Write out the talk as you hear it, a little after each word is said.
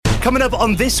Coming up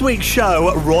on this week's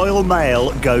show, Royal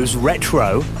Mail goes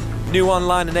retro. New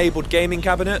online-enabled gaming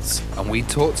cabinets. And we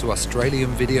talk to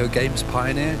Australian video games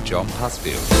pioneer John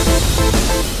Pasfield.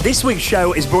 This week's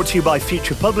show is brought to you by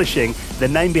Future Publishing, the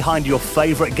name behind your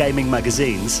favourite gaming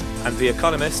magazines. And The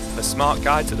Economist, a smart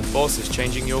guide to the forces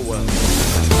changing your world.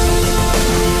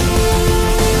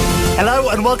 Hello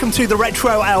and welcome to the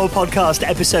Retro Hour podcast,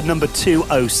 episode number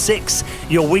 206,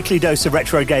 your weekly dose of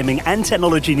retro gaming and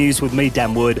technology news with me,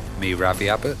 Dan Wood. Me, Ravi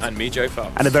Abbott. And me, Joe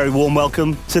Fox. And a very warm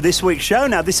welcome to this week's show.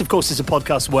 Now, this, of course, is a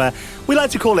podcast where we like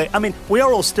to call it, we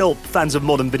are all still fans of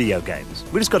modern video games.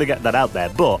 We just got to get that out there.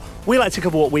 But we like to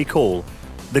cover what we call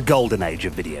the golden age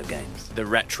of video games. The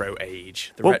retro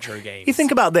age, retro games. You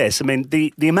think about this,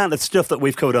 the amount of stuff that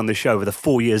we've covered on this show over the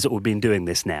 4 years that we've been doing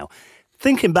this now.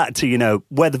 Thinking back to,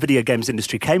 where the video games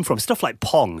industry came from, stuff like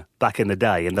Pong back in the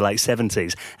day, in the late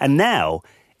 70s. And now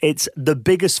it's the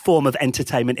biggest form of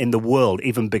entertainment in the world,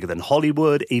 even bigger than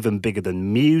Hollywood, even bigger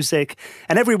than music.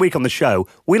 And every week on the show,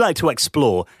 we like to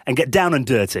explore and get down and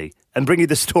dirty and bring you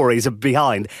the stories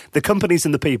behind the companies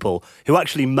and the people who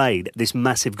actually made this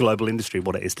massive global industry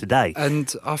what it is today.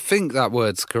 And I think that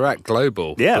word's correct,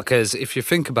 global. Yeah. Because if you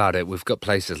think about it, we've got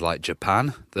places like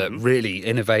Japan that really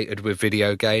innovated with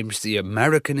video games. The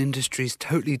American industry is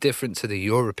totally different to the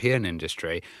European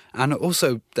industry. And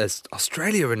also there's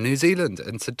Australia and New Zealand.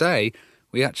 And today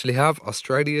we actually have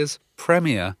Australia's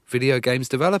premier video games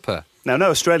developer. Now, I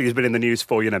know Australia's been in the news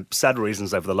for, sad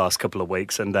reasons over the last couple of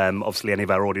weeks, and obviously any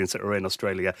of our audience that are in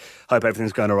Australia, hope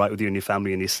everything's going all right with you and your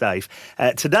family and you're safe.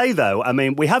 Today, though,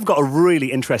 we have got a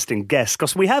really interesting guest,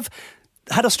 because we have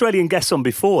had Australian guests on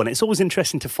before, and it's always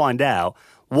interesting to find out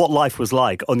what life was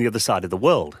like on the other side of the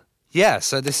world. Yeah,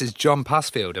 so this is John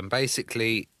Pasfield, and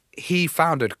basically he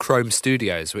founded Chrome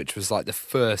Studios, which was like the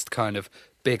first kind of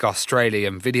big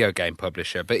Australian video game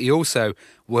publisher, but he also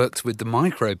worked with the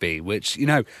Micro-B, which,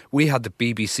 we had the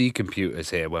BBC computers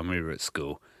here when we were at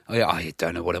school. I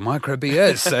don't know what a Micro-B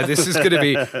is, so this is going to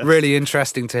be really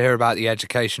interesting to hear about the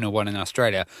educational one in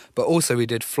Australia. But also he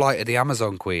did Flight of the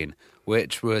Amazon Queen,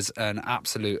 which was an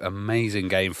absolute amazing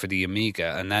game for the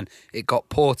Amiga, and then it got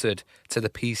ported to the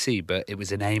PC, but it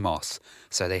was in Amos,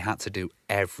 so they had to do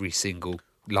every single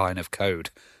line of code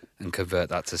and convert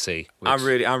that to C. I'm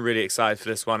really excited for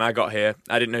this one. I got here,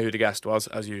 I didn't know who the guest was,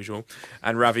 as usual,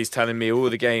 and Ravi's telling me all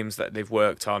the games that they've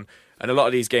worked on, and a lot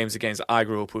of these games are games that I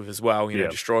grew up with as well.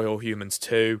 Destroy All Humans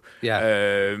 2. Yeah.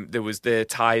 There was the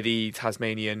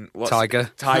Tasmanian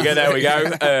Tiger. There we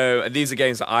go. And these are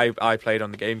games that I played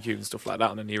on the GameCube and stuff like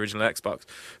that, and on the original Xbox.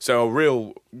 So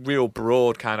a real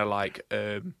broad kind of like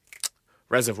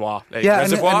reservoir.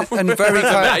 Reservoir? And very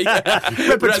kind of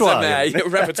repertoire.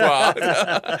 Repertoire.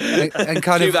 and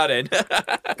kind Keep of that in.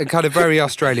 and kind of very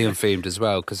Australian themed as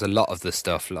well, because a lot of the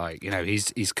stuff, like,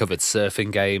 he's covered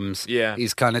surfing games. Yeah.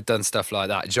 He's kind of done stuff like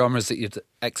that, genres that you'd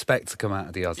expect to come out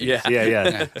of the Aussies. Yeah.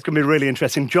 Yeah. It's going to be really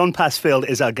interesting. John Pasfield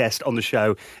is our guest on the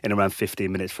show in around 15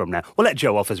 minutes from now. We'll let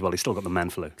Joe off as well. He's still got the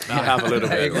man flu. I have a little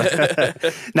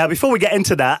bit. Now, before we get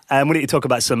into that, we need to talk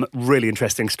about some really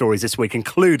interesting stories this week,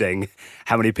 including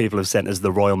how many people have sent us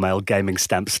the Royal Mail gaming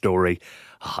stamp story.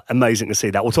 Oh, amazing to see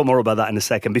that. We'll talk more about that in a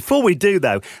second. Before we do,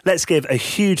 though, let's give a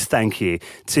huge thank you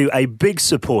to a big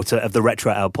supporter of the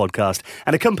Retro Hour podcast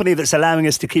and a company that's allowing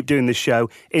us to keep doing this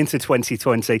show into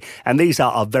 2020. And these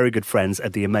are our very good friends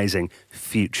at the amazing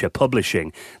Future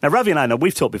Publishing. Now, Ravi and I know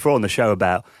we've talked before on the show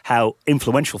about how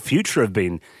influential Future have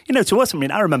been, to us.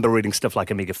 I remember reading stuff like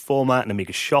Amiga Format and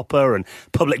Amiga Shopper and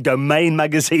Public Domain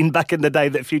magazine back in the day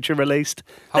that Future released.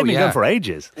 They've been going for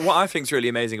ages. What I think is really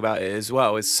amazing about it as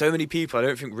well is so many people, I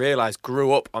don't think realise,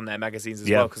 grew up on their magazines as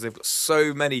well, because they've got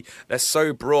so many, they're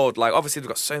so broad. Like, obviously they've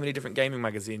got so many different gaming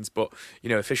magazines, but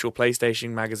official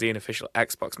PlayStation magazine, official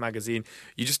Xbox magazine,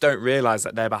 you just don't realise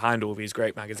that they're behind all these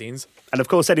great magazines. And of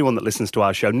course, anyone that listens to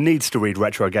our show needs to read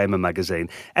Retro Gamer magazine.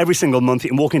 Every single month you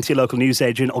can walk into your local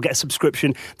newsagent or get a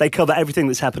subscription. They cover everything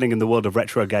that's happening in the world of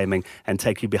retro gaming and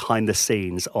take you behind the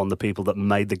scenes on the people that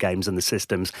made the games and the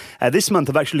systems. This month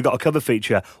I've actually got a cover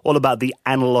feature all about the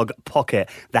Analog Pocket,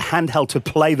 the handheld to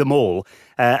play them all.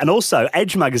 And also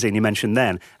Edge magazine you mentioned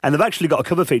then, and they've actually got a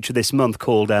cover feature this month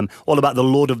called all about the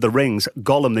Lord of the Rings,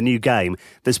 Gollum, the new game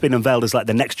that's been unveiled as like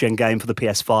the next gen game for the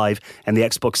PS5 and the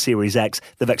Xbox Series X.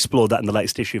 They've explored that in the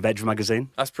latest issue of Edge magazine.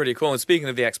 That's pretty cool. And speaking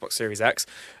of the Xbox Series X,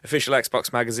 official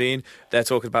Xbox magazine, they're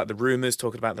talking about the rumours,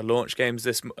 talking about the launch games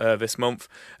this month,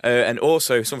 and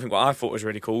also something what I thought was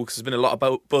really cool, because there's been a lot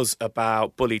of buzz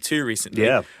about Bully 2 recently.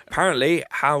 Yeah. Apparently,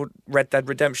 how Red Dead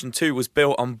Redemption 2 was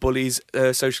built on Bully's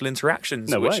social interactions,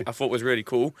 No which way. I thought was really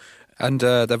cool. And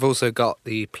they've also got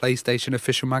the PlayStation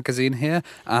official magazine here,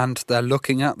 and they're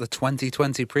looking at the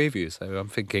 2020 preview. So I'm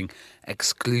thinking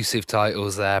exclusive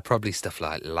titles there, probably stuff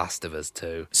like Last of Us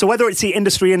 2. So whether it's the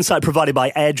industry insight provided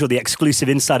by Edge or the exclusive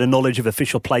insider knowledge of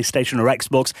official PlayStation or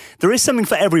Xbox, there is something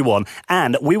for everyone,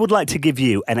 and we would like to give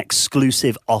you an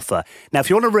exclusive offer. Now,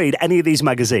 if you want to read any of these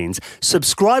magazines,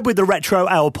 subscribe with the Retro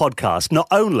Hour podcast. Not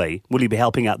only will you be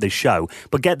helping out this show,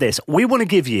 but get this, we want to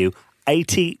give you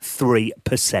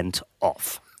 83%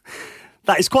 off.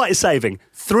 That is quite a saving.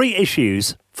 3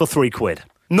 issues for £3.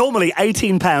 Normally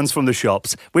 £18 from the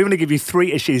shops. We want to give you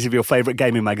 3 issues of your favourite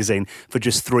gaming magazine for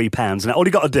just £3. Now, all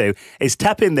you got to do is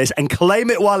tap in this and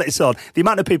claim it while it's on. The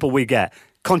amount of people we get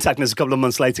contacting us a couple of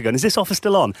months later going, is this offer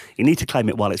still on? You need to claim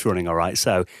it while it's running, all right?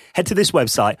 So head to this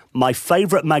website,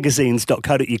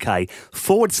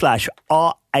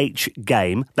 myfavouritemagazines.co.uk/RH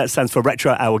Game. That stands for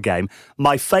Retro Hour Game.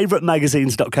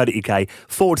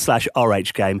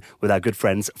 myfavouritemagazines.co.uk/RH Game with our good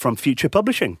friends from Future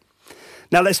Publishing.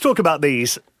 Now, let's talk about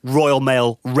these Royal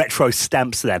Mail retro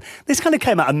stamps then. This kind of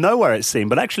came out of nowhere, it seemed,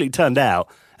 but actually it turned out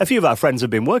a few of our friends have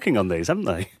been working on these, haven't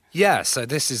they? Yeah, so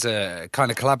this is a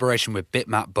kind of collaboration with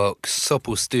Bitmap Books,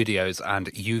 Supple Studios and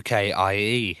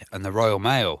UKIE and the Royal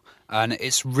Mail. And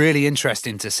it's really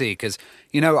interesting to see because,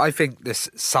 you know, I think this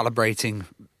celebrating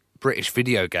British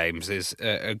video games is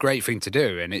a great thing to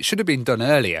do, and it should have been done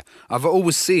earlier. I've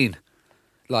always seen,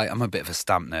 like, I'm a bit of a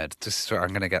stamp nerd, I'm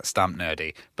going to get stamp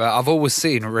nerdy, but I've always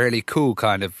seen really cool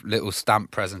kind of little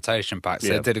stamp presentation packs.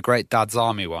 Yeah. They did a great Dad's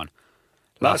Army one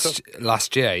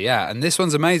last year, yeah, and this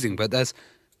one's amazing, but there's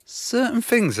certain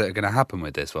things that are going to happen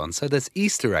with this one. So there's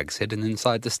Easter eggs hidden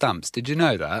inside the stamps. Did you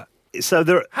know that? So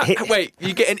there. Wait,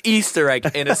 you get an Easter egg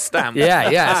in a stamp?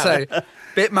 Yeah. So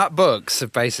Bitmap Books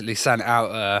have basically sent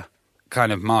out a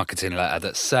kind of marketing letter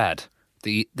that said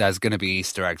there's going to be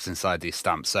Easter eggs inside these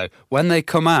stamps. So when they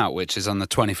come out, which is on the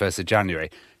 21st of January,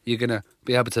 you're going to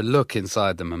be able to look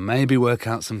inside them and maybe work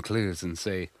out some clues and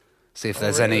see if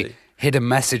there's any hidden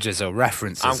messages or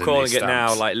references. I'm calling it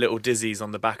now, like little dizzies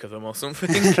on the back of them or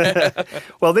something.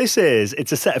 Well, it's a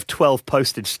set of 12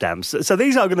 postage stamps. So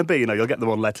these are going to be, you'll get them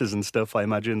on letters and stuff, I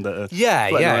imagine. That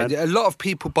around. A lot of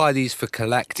people buy these for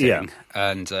collecting,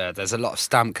 and there's a lot of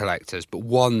stamp collectors. But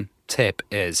one tip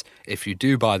is, if you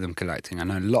do buy them collecting, I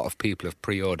know a lot of people have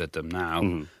pre-ordered them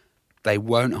now, they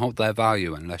won't hold their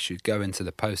value unless you go into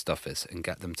the post office and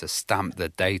get them to stamp the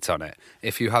date on it.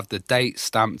 If you have the date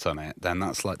stamped on it, then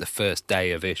that's like the first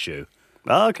day of issue.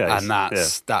 Oh, okay. And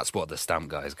that's what the stamp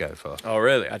guys go for. Oh,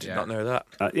 really? I did not know that.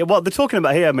 What they're talking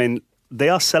about here, they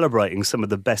are celebrating some of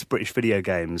the best British video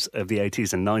games of the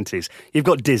 80s and 90s. You've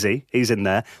got Dizzy, he's in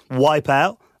there,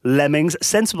 Wipeout, Lemmings,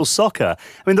 Sensible Soccer.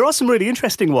 There are some really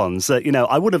interesting ones that,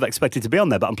 I would have expected to be on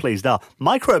there, but I'm pleased are.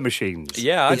 Micro Machines.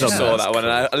 Yeah, I just saw that one,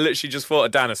 and I literally just thought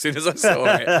of Dan as soon as I saw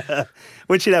it.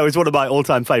 Which, is one of my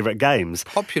all-time favourite games.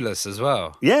 Populous as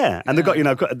well. Yeah, and they've got,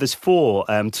 there's 4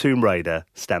 Tomb Raider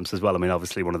stamps as well.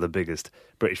 Obviously one of the biggest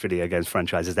British video games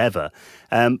franchises ever.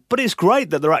 But it's great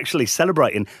that they're actually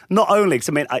celebrating, not only,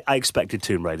 because I expected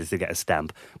Tomb Raider to get a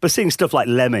stamp, but seeing stuff like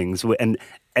Lemmings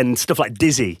and stuff like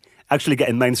Dizzy actually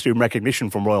getting mainstream recognition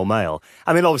from Royal Mail.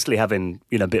 Obviously having,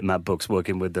 Bitmap Books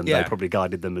working with them, they probably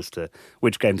guided them as to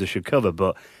which games they should cover,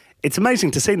 but it's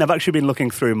amazing to see. And I've actually been looking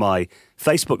through my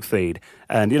Facebook feed,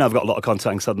 and, I've got a lot of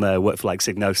contacts on there, work for like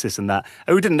Signosis and that,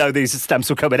 who didn't know these stamps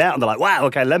were coming out, and they're like, wow,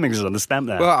 okay, Lemmings is on the stamp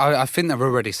now. Well, I think they're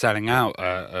already selling out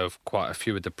of quite a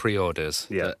few of the pre-orders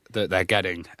that they're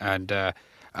getting, and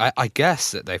I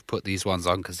guess that they've put these ones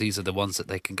on because these are the ones that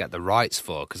they can get the rights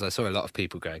for. Because I saw a lot of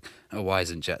people going, "Oh, why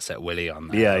isn't Jet Set Willy on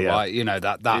there?" Yeah. Why,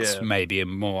 that's maybe a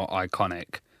more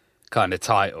iconic kind of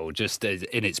title, just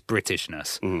in its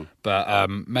Britishness. But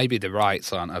maybe the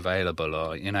rights aren't available,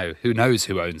 or who knows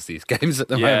who owns these games at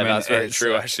the moment. Yeah, that's very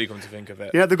true. Actually, come to think of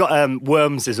it, they've got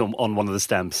Worms is on one of the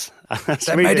stamps.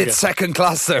 They made it second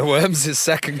class, though. Worms is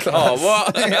second class. Oh,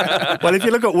 what? Well, if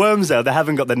you look at Worms, though, they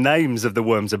haven't got the names of the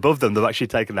worms above them. They've actually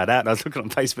taken that out. And I was looking on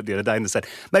Facebook the other day, and they said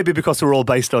maybe because we're all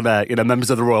based on members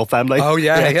of the royal family. Oh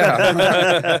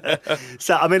yeah.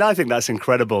 So I think that's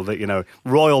incredible that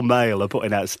Royal Mail are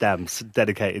putting out stamps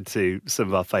dedicated to some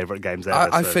of our favourite games ever.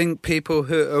 I think people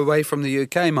who are away from the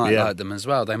UK might like them as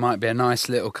well. They might be a nice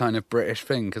little kind of British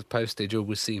thing, because postage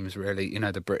always seems really,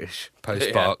 the British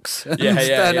post box.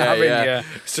 Yeah.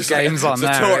 It's just games on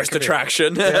there. It's a tourist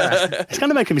attraction. It's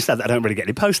kind of making me sad that I don't really get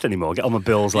any post anymore. Get on my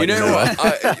bills. Like,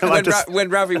 what?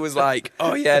 When Ravi was like,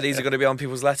 "Oh yeah, these are going to be on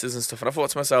people's letters and stuff," and I thought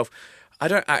to myself, I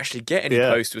don't actually get any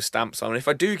post with stamps on. If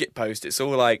I do get post, it's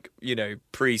all like,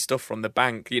 pre-stuff from the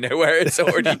bank, where it's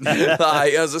already like,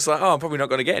 I was just like, I'm probably not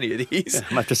going to get any of these.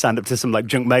 I might have to stand up to some like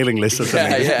junk mailing lists or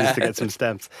something just to get some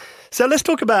stamps. So let's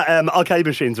talk about arcade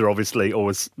machines are obviously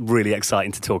always really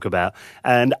exciting to talk about.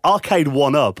 And Arcade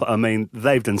 1UP, I mean,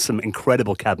 they've done some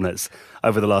incredible cabinets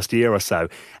over the last year or so.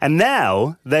 And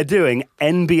now they're doing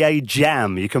NBA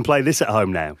Jam. You can play this at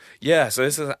home now. Yeah, so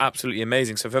this is absolutely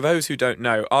amazing. So for those who don't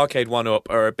know, Arcade 1UP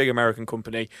are a big American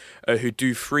company who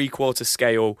do 3/4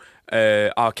 scale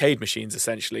arcade machines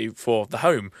essentially for the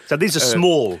home. So these are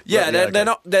small. Yeah,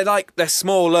 they're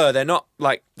smaller. They're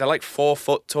like 4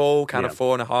 foot tall, kind of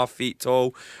 4.5 feet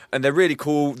tall, and they're really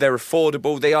cool. They're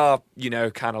affordable. They are,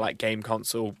 kind of like game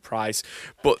console price,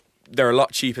 but they're a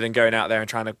lot cheaper than going out there and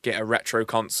trying to get a retro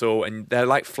console, and they're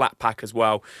like flat pack as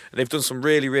well. They've done some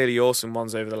really, really awesome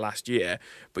ones over the last year.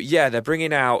 But yeah, they're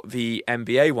bringing out the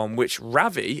NBA one, which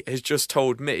Ravi has just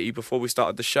told me before we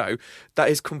started the show, that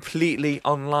is completely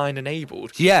online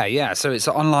enabled. Yeah. So it's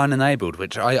online enabled,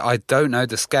 which I don't know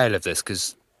the scale of this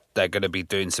because they're going to be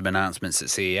doing some announcements at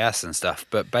CES and stuff.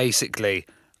 But basically,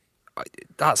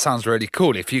 that sounds really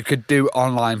cool if you could do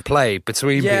online play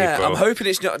between people. Yeah, I'm hoping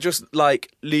it's not just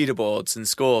like leaderboards and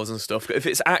scores and stuff. If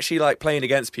it's actually like playing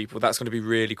against people, that's going to be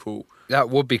really cool. That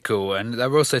would be cool. And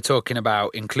they're also talking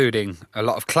about including a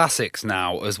lot of classics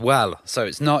now as well. So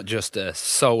it's not just a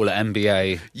sole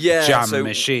NBA Jam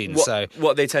machine.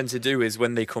 What they tend to do is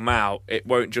when they come out, it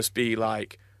won't just be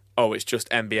like, it's just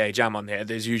NBA Jam on here.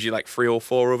 There's usually like 3 or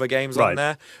 4 other games on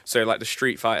there. So like the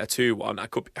Street Fighter 2 one, I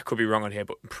could be wrong on here,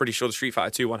 but I'm pretty sure the Street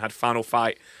Fighter 2 one had Final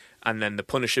Fight and then the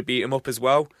Punisher beat him up as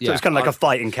well. Yeah. So it's kind of like a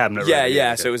fighting cabinet.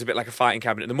 Yeah. So it was a bit like a fighting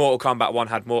cabinet. The Mortal Kombat one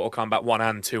had Mortal Kombat 1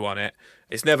 and 2 on it.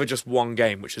 It's never just one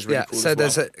game, which is really cool. So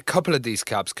there's a couple of these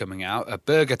cabs coming out. A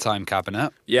Burger Time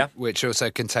cabinet, which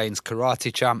also contains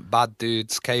Karate Champ, Bad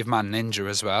Dudes, Caveman Ninja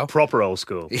as well. Proper old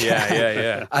school.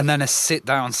 Yeah. And then a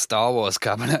sit-down Star Wars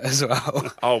cabinet as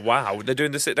well. Oh, wow. They're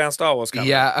doing the sit-down Star Wars cabinet?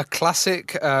 Yeah, a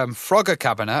classic Frogger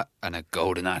cabinet and a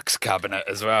Golden Axe cabinet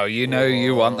as well.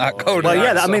 You want that Golden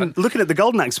Axe. Well, I mean, looking at the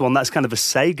Golden Axe one, that's kind of a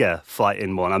Sega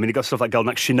fighting one. I mean, you've got stuff like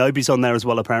Golden Axe Shinobi's on there as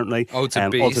well, apparently.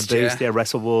 Altered Beast,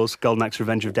 Wrestle Wars, Golden Axe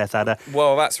Revenge of Death Adder.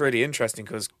 Well, that's really interesting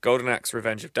because Golden Axe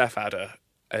Revenge of Death Adder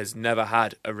has never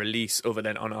had a release other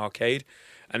than on arcade,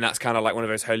 and that's kind of like one of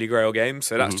those holy grail games.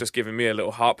 So that's just giving me a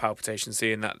little heart palpitation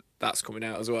seeing that's coming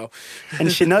out as well. And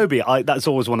Shinobi, that's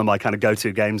always one of my kind of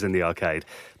go-to games in the arcade.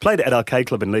 Played it at Arcade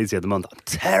Club in Leeds the other month. I'm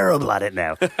terrible at it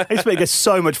now. I used to get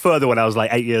so much further when I was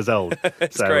like 8 years old.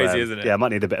 It's crazy, isn't it? Yeah, I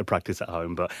might need a bit of practice at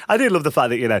home. But I do love the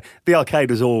fact that, the arcade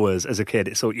was always, as a kid,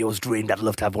 it's sort of yours dreamed. I'd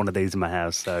love to have one of these in my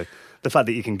house. So the fact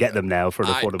that you can get them now for an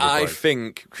affordable price. I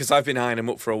think, because I've been eyeing them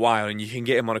up for a while, and you can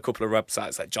get them on a couple of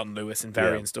websites like John Lewis and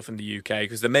Very and stuff in the UK,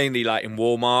 because they're mainly like in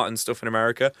Walmart and stuff in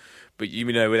America. But,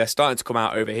 they're starting to come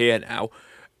out over here now.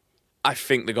 I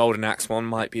think the Golden Axe one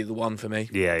might be the one for me.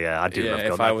 Yeah, I do love Golden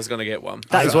Axe. If I was going to get one.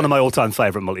 That is one of my all-time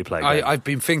favourite multiplayer games. I've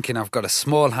been thinking I've got a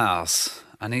small house.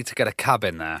 I need to get a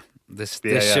cabin there. This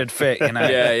should fit,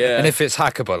 Yeah. And if it's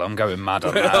hackable, I'm going mad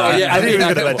on that. I didn't even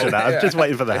going to mention that. I was just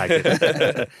waiting for the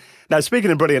hacking. Now,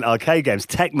 speaking of brilliant arcade games,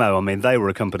 Tecmo, I mean, they were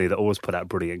a company that always put out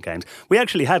brilliant games. We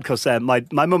actually had, because my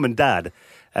mum and dad,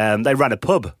 they ran a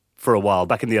pub for a while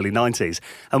back in the early 90s,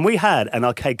 and we had an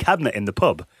arcade cabinet in the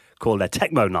pub called a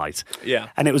Tecmo Night. Yeah.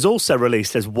 And it was also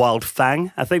released as Wild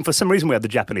Fang. I think for some reason we had the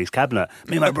Japanese cabinet.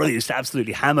 Me and my brother used to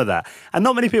absolutely hammer that. And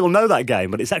not many people know that game,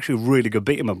 but it's actually a really good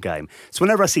beat-em-up game. So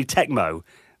whenever I see Tecmo,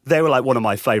 they were like one of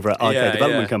my favourite arcade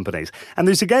development companies. And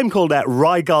there's a game called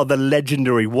Rygar the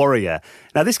Legendary Warrior.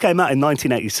 Now, this came out in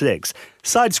 1986.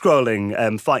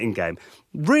 Side-scrolling fighting game.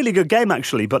 Really good game,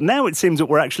 actually, but now it seems that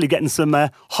we're actually getting some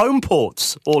home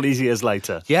ports all these years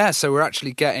later. Yeah, so we're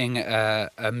actually getting a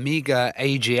Amiga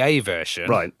AGA version.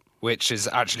 Right. Which has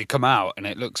actually come out, and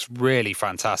it looks really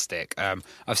fantastic.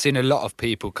 I've seen a lot of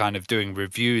people kind of doing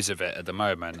reviews of it at the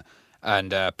moment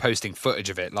and posting footage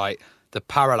of it, like the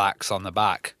parallax on the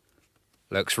back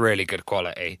looks really good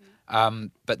quality.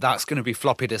 But that's going to be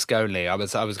floppy disk only. I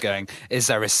was going, is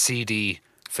there a CD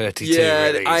 32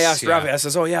 release? I asked Ravi, I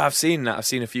says, I've seen that. I've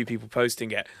seen a few people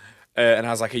posting it. And I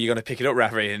was like, are you going to pick it up,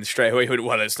 Ravi? And straight away he went,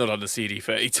 well, it's not on the CD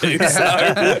 32.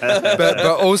 So. but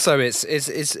also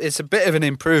it's a bit of an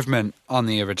improvement on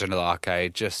the original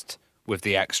arcade, just with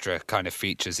the extra kind of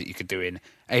features that you could do in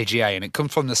AGA. And it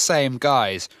comes from the same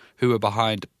guys who were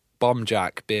behind Bomb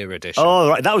Jack Beer Edition. Oh,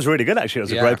 right. That was really good, actually. It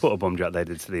was a great put of Bomb Jack they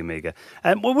did to the Amiga.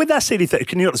 Well, with that CD,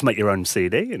 can you not just make your own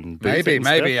CD? And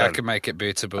maybe I can make it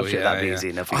bootable. That'd be easy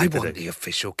enough. I want the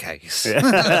official case.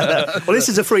 Yeah. Well, this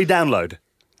is a free download.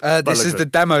 This is the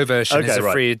demo version. Okay, It's a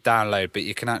right. free download, but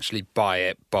you can actually buy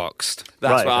it boxed.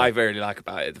 That's Right, what okay. I really like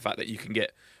about it, the fact that you can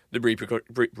get the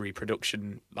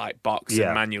reproduction like box Yeah.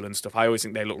 and manual and stuff. I always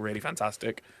think they look really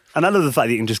fantastic. And I love the fact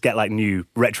that you can just get like new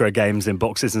retro games in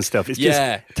boxes and stuff. It's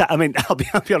Yeah. just, I mean, I'll be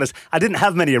honest, I didn't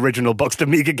have many original boxed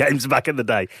Amiga games back in the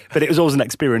day, but it was always an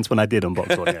experience when I did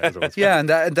unbox one. Yeah, it was always fun. Yeah,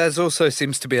 and there's also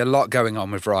seems to be a lot going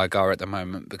on with Rygar at the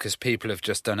moment because people have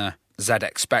just done a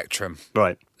ZX Spectrum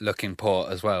Right. looking port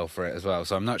as well for it as well.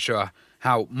 So I'm not sure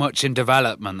how much in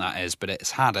development that is, but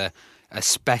it's had a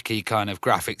specky kind of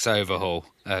graphics overhaul.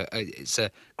 It's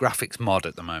a graphics mod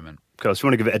at the moment. Of course, if you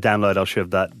want to give it a download, I'll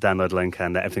shove that download link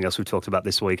and everything else we've talked about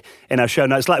this week in our show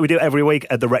notes, like we do every week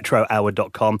at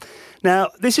theretrohour.com. Now,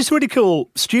 this is a really cool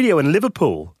studio in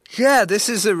Liverpool. Yeah, this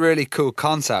is a really cool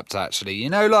concept, actually. You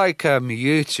know, like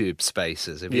YouTube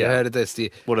Spaces. Have you Yeah. heard of this?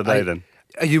 What are they then?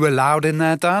 Are you allowed in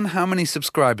there, Dan? How many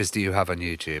subscribers do you have on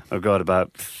YouTube? I've got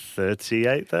about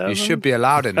 38,000. You should be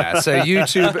allowed in there. So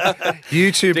YouTube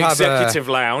The have executive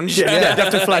lounge. Yeah, you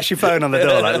have to flash your phone on the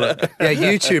door. Like, look.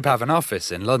 YouTube have an office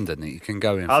in London that you can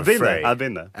go in for I've been free. there. I've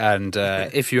been there. And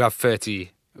if you have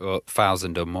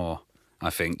 30,000 or more, I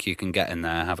think you can get in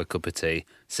there, have a cup of tea,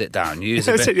 sit down, use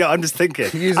a bit, Yeah, I'm just thinking.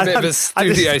 use a bit of a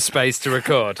studio space to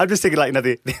record. I'm just thinking, like, you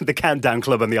know, the countdown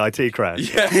club and the IT crowd.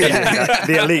 Yeah.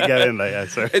 The elite go in there. Yeah,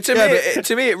 so.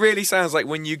 To me, it really sounds like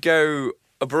when you go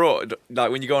abroad, like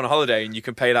when you go on a holiday and you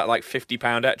can pay that like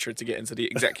 £50 extra to get into the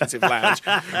executive lounge,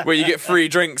 where you get free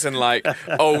drinks and like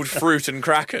old fruit and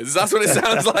crackers. That's what it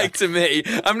sounds like to me.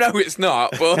 I know it's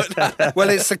not, but Well,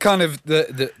 it's the kind of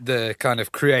the kind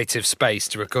of creative space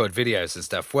to record videos and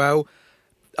stuff. Well,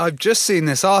 I've just seen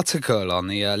this article on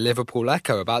the Liverpool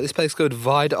Echo about this place called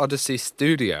Vide Odyssey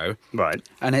Studio. Right.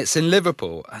 And it's in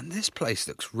Liverpool, and this place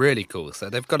looks really cool.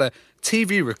 So they've got a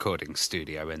TV recording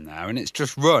studio in there, and it's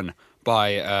just run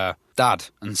by dad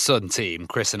and son team,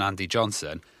 Chris and Andy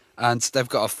Johnson. And they've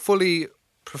got a fully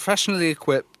professionally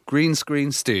equipped green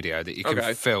screen studio that you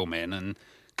can film in and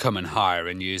come and hire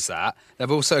and use that. They've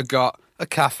also got a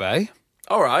cafe.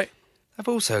 all right. They've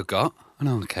also got an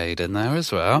arcade in there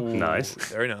as well. Nice.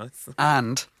 Very nice.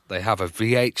 And they have a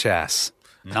VHS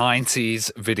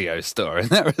 90s video store in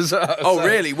there as well. Oh, So,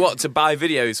 really? What, to buy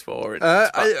videos for?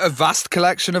 a vast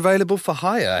collection available for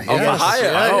hire. Oh, Yes. for hire?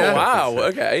 Yeah, Oh, yeah. wow.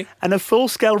 Okay. And a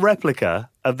full-scale replica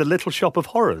of the Little Shop of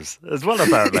Horrors as well,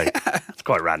 apparently. It's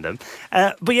quite random.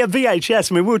 But yeah,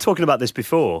 VHS, I mean, we were talking about this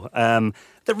before.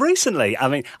 That recently, I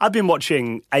mean, I've been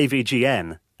watching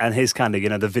AVGN and his kind of, you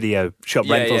know, the video shop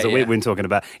rentals that we've been talking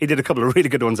about. He did a couple of really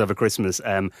good ones over Christmas.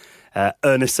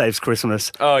 Ernest Saves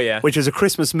Christmas. Oh, yeah. Which is a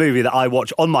Christmas movie that I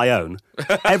watch on my own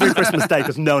every Christmas day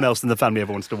because no one else in the family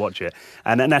ever wants to watch it.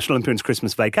 And at National Lampoon's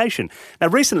Christmas Vacation. Now,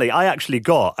 recently, I actually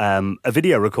got a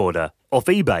video recorder off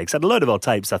eBay because I had a load of old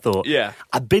tapes. I thought,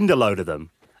 I binned a load of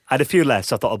them. I had a few left,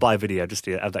 so I thought I'd buy a video just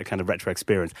to have that kind of retro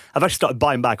experience. I've actually started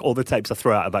buying back all the tapes I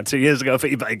threw out about 2 years ago for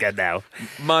eBay again now.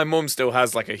 My mum still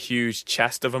has like a huge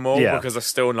chest of them all because I've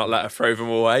still not let her throw them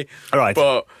away. All right.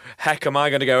 But heck, am I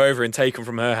going to go over and take them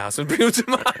from her house and bring them to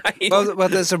mine? Well,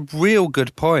 there's a real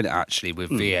good point, actually, with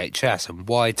VHS and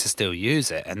why to still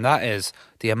use it. And that is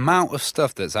the amount of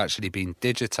stuff that's actually been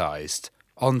digitised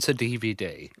onto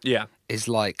DVD is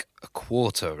like a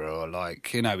quarter or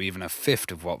like, you know, even a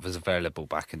fifth of what was available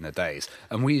back in the days.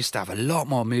 And we used to have a lot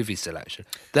more movie selection.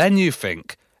 Then you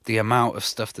think the amount of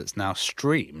stuff that's now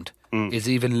streamed is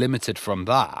even limited from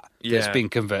that. That's been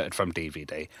converted from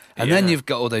DVD. And then you've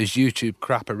got all those YouTube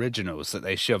crap originals that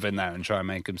they shove in there and try and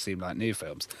make them seem like new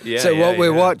films. So what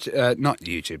we're watching, not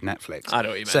YouTube, Netflix. I know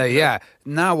what you mean. So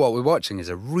now what we're watching is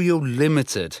a real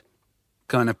limited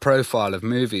kind of profile of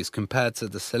movies compared to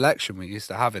the selection we used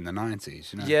to have in the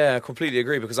 90s, you know? Yeah, I completely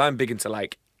agree because I'm big into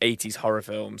like 80s horror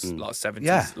films, like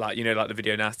 70s, like, you know, like the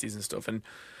video nasties and stuff. And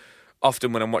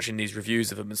often when I'm watching these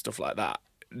reviews of them and stuff like that,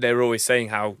 they're always saying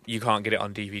how you can't get it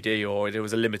on DVD or there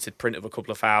was a limited print of a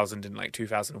couple of thousand in like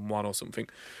 2001 or something.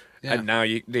 Yeah. And now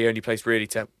the only place really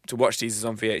to watch these is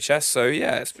on VHS. So,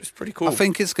 yeah, it's pretty cool. I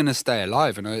think it's going to stay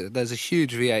alive. And there's a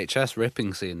huge VHS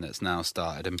ripping scene that's now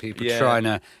started and people trying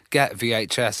to get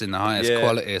VHS in the highest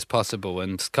quality as possible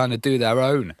and kind of do their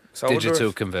own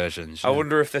digital conversions. I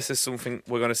wonder if this is something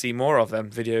we're going to see more of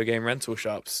them, video game rental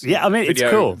shops. Yeah, I mean, it's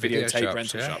cool. Videotape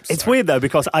rental shops. It's weird, though,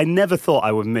 because I never thought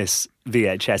I would miss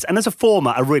VHS. And as a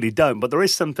format, I really don't. But there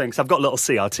is something, because I've got a little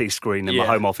CRT screen in my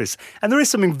home office, and there is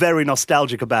something very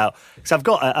nostalgic about, because I've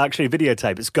got actually a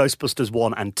videotape. It's Ghostbusters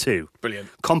 1 and 2. Brilliant.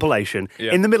 Compilation.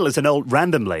 Yeah. In the middle is an old,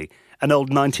 randomly, an old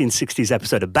 1960s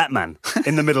episode of Batman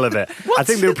in the middle of it. I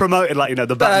think they were promoting, like,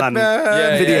 the Batman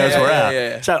videos were out.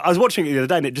 Yeah. So I was watching it the other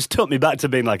day, and it just took me back to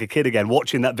being like a kid again,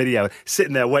 watching that video,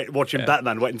 sitting there watching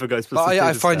Batman, waiting for Ghostbusters.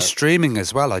 I find streaming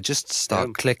as well. I just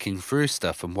start clicking through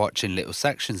stuff and watching little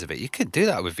sections of it. You could do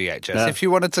that with VHS. Yeah. If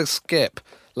you wanted to skip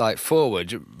forward,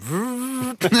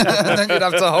 then you'd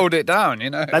have to hold it down,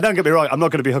 Now, don't get me wrong, I'm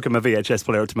not going to be hooking my VHS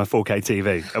player up to my 4K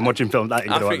TV and watching films. That ain't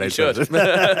going to work. I think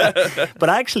you should. But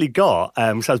I actually got, so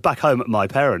I was back home at my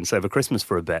parents' over Christmas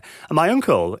for a bit, and my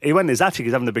uncle, he went in his attic,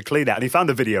 he's having a big clean out, and he found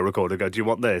a video recorder. Do you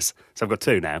want this? So I've got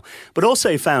 2 now. But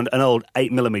also he found an old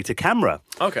 8mm camera.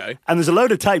 Okay. And there's a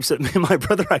load of tapes that me and my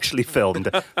brother actually filmed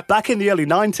back in the early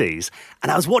 90s, and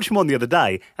I was watching one the other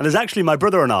day, and there's actually my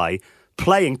brother and I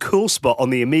playing Cool Spot on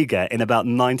the Amiga in about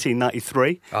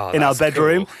 1993 in our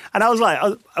bedroom. Cool. And I was like,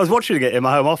 I was watching it in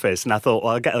my home office, and I thought,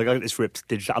 well, I'll get this ripped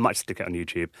digital. I might stick it on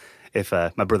YouTube if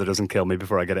my brother doesn't kill me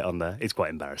before I get it on there. He's quite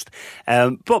embarrassed.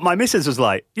 But my missus was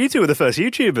like, you two were the first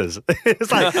YouTubers.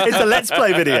 It's like, it's a Let's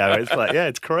Play video. It's like, yeah,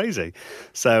 it's crazy.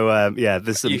 So,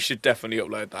 there's some... You should definitely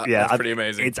upload that. Yeah, that's pretty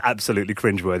amazing. It's absolutely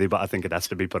cringeworthy, but I think it has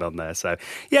to be put on there. So,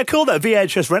 yeah, cool, that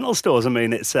VHS rental stores. I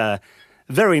mean, it's...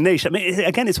 very niche. I mean,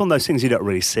 again, it's one of those things you don't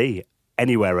really see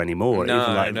anywhere anymore.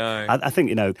 No. I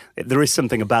think, there is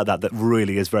something about that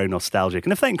really is very nostalgic.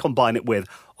 And if they can combine it with,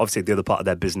 obviously, the other part of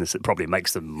their business, it probably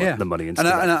makes them the money. And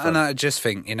I just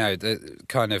think, the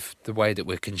kind of the way that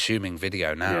we're consuming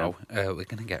video now, we're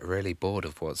going to get really bored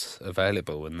of what's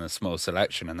available in the small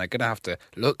selection, and they're going to have to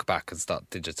look back and start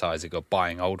digitising or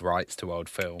buying old rights to old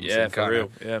films. Yeah, and for real.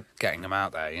 Getting them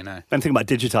out there, The thing about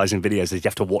digitising videos is you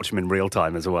have to watch them in real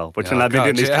time as well, which when I've been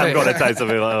doing these camcorder tapes, I've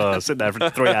been like, sitting there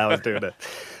for 3 hours doing it.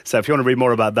 So if you want to read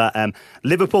more about that,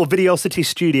 Liverpool Videocity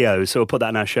Studios, so we'll put that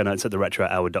in our show notes at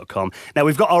theretrohour.com. Now,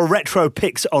 we've got our retro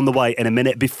picks on the way in a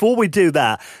minute. Before we do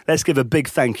that, let's give a big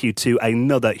thank you to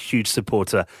another huge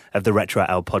supporter of the Retro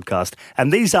Hour podcast,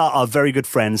 and these are our very good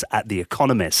friends at The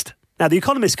Economist. Now, The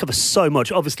Economist covers so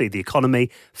much, obviously the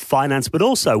economy, finance, but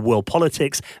also world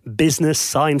politics, business,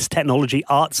 science, technology,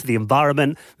 arts, the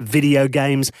environment, video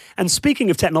games. And speaking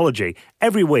of technology,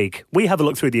 every week we have a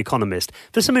look through The Economist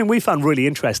for something we found really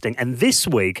interesting. And this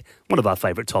week, one of our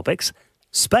favourite topics,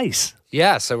 space.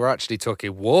 Yeah, so we're actually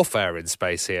talking warfare in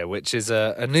space here, which is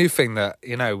a new thing that,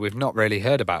 we've not really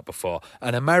heard about before.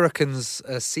 And Americans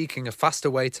are seeking a faster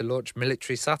way to launch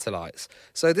military satellites.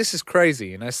 So this is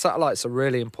crazy. Satellites are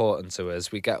really important to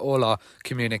us. We get all our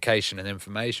communication and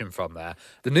information from there.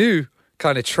 The new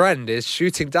kind of trend is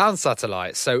shooting down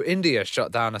satellites. So India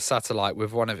shot down a satellite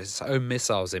with one of its own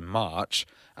missiles in March,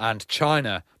 and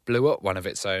China blew up one of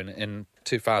its own in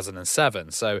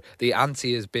 2007. So the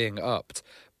ante is being upped.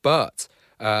 But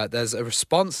there's a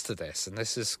response to this, and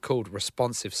this is called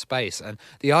responsive space. And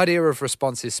the idea of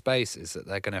responsive space is that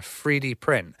they're going to 3D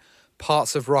print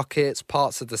parts of rockets,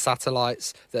 parts of the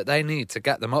satellites that they need to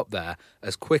get them up there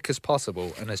as quick as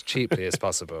possible and as cheaply as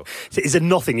possible. So is there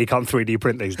nothing you can't 3D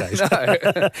print these days?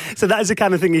 No. So that is the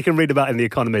kind of thing you can read about in The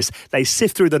Economist. They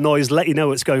sift through the noise, let you know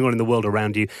what's going on in the world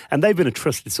around you, and they've been a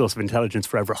trusted source of intelligence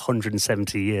for over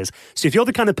 170 years. So if you're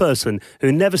the kind of person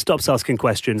who never stops asking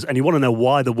questions and you want to know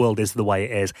why the world is the way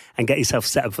it is and get yourself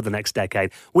set up for the next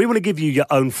decade, we want to give you your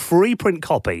own free print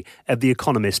copy of The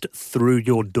Economist through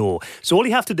your door. So all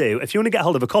you have to do, if you want to get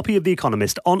hold of a copy of The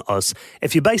Economist on us,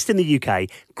 if you're based in the UK,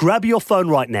 grab your phone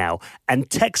right now and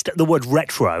text the word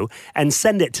retro and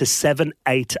send it to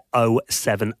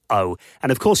 78070.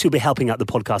 And of course, you'll be helping out the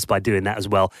podcast by doing that as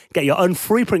well. Get your own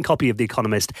free print copy of The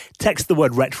Economist, text the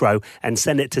word retro and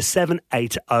send it to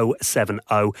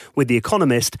 78070 with The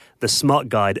Economist, the smart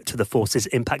guide to the forces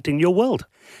impacting your world.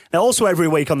 Now, also every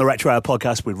week on the Retro Hour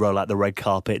podcast, we roll out the red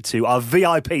carpet to our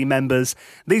VIP members.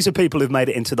 These are people who've made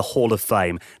it into the Hall of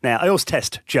Fame. Now, I always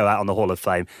test Joe out on the Hall of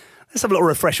Fame. Let's have a little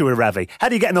refresher with Ravi. How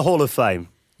do you get in the Hall of Fame?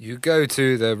 You go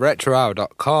to the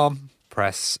retrohour.com,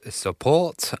 press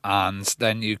support, and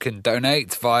then you can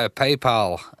donate via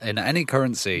PayPal in any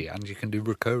currency, and you can do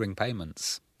recurring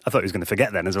payments. I thought he was going to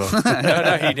forget then as well.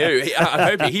 No, he knew.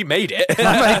 I hope he made it.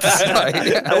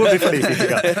 That would be funny if he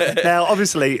forgot. Now,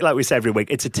 obviously, like we say every week,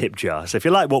 it's a tip jar. So if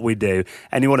you like what we do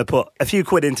and you want to put a few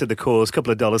quid into the cause, a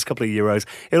couple of dollars, a couple of euros,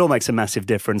 it all makes a massive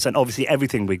difference. And obviously,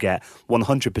 everything we get,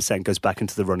 100% goes back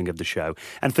into the running of the show.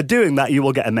 And for doing that, you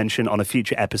will get a mention on a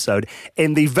future episode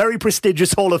in the very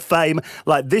prestigious Hall of Fame,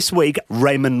 like this week,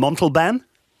 Raymond Montalban,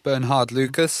 Bernhard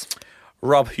Lucas,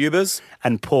 Rob Hubers,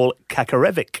 and Paul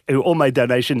Kakarevic, who all made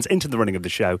donations into the running of the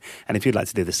show. And if you'd like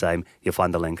to do the same, you'll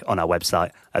find the link on our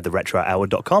website at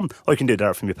theretrohour.com, or you can do it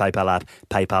direct from your PayPal app,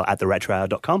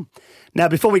 paypal@theretrohour.com. Now,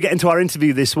 before we get into our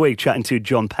interview this week, chatting to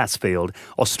John Passfield,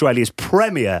 Australia's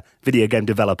premier video game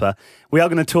developer, we are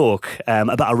going to talk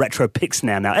about our retro picks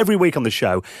now. Now, every week on the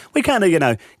show, we kind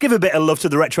of, give a bit of love to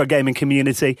the retro gaming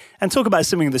community and talk about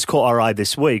something that's caught our eye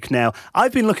this week. Now,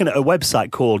 I've been looking at a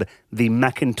website called the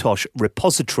Macintosh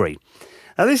Repository.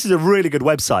 Now, this is a really good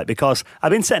website because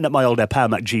I've been setting up my old Power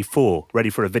Mac G4 ready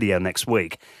for a video next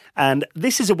week. And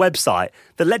this is a website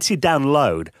that lets you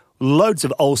download loads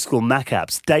of old school Mac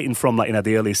apps dating from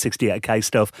the early 68K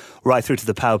stuff right through to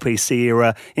the PowerPC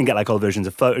era. You can get all versions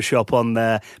of Photoshop on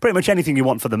there. Pretty much anything you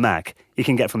want for the Mac, you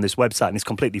can get from this website, and it's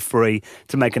completely free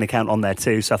to make an account on there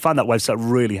too. So I find that website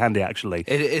really handy, actually.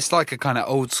 It's like a kind of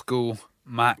old school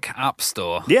Mac app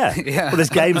store. Yeah. Well, there's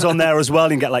games on there as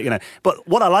well. You can get But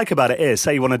what I like about it is,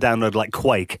 say you want to download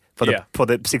Quake for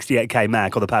the 68K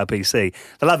Mac or the PowerPC,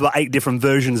 they'll have about 8 different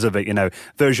versions of it.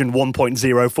 Version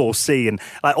 1.04C, and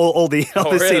all the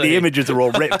CD images are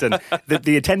all ripped, and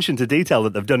the attention to detail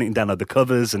that they've done, you can download the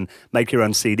covers and make your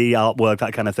own CD artwork,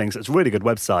 that kind of thing. So it's a really good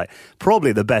website.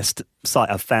 Probably the best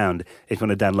site I've found if you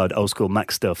want to download old school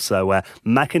Mac stuff. So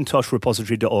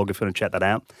MacintoshrRepository.org if you want to check that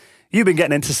out. You've been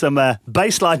getting into some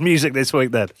bassline music this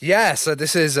week, then. Yeah, so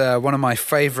this is one of my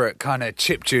favourite kind of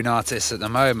chiptune artists at the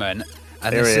moment.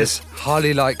 And Here this he is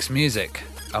Harley Likes Music.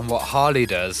 And what Harley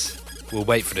does, we'll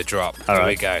wait for the drop. Here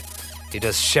we go. He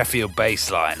does Sheffield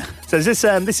bassline. So is this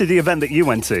is the event that you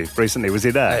went to recently? Was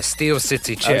he there? Steel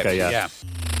City Chip. Okay, yeah.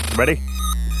 Ready?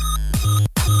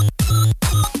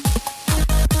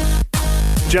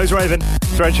 Joe's Raven,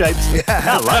 thread shapes. Yeah.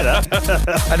 I like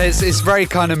that. And it's very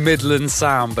kind of Midland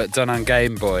sound, but done on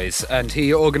Game Boys. And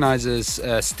he organises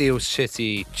Steel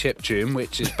City Chiptune,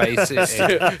 which is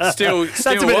basically that's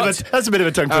a bit of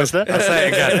a tongue twister. I'll say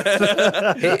it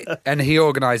again. And he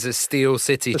organises Steel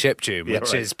City Chiptune,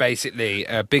 which is basically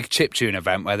a big chiptune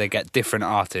event where they get different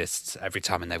artists every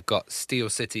time, and they've got Steel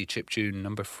City Chiptune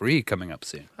number 3 coming up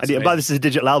soon. And you can buy this as a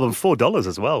digital album, $4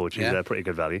 as well, which is pretty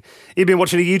good value. You've been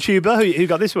watching a YouTuber who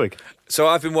got this week? So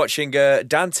I've been watching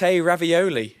Dante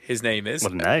Ravioli, his name is.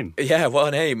 What a name. Yeah, what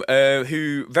a name.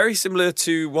 Who, very similar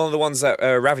to one of the ones that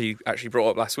Ravi actually brought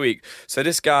up last week. So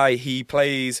this guy, he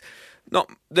plays...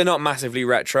 They're not massively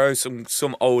retro,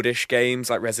 some oldish games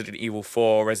like Resident Evil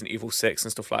 4, Resident Evil 6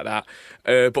 and stuff like that.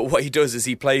 But what he does is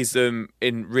he plays them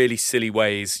in really silly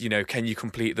ways. Can you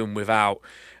complete them without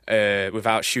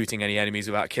shooting any enemies,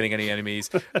 without killing any enemies?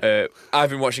 I've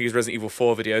been watching his Resident Evil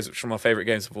 4 videos, which are my favourite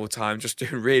games of all time, just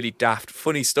doing really daft,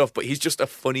 funny stuff, but he's just a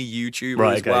funny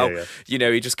YouTuber as well.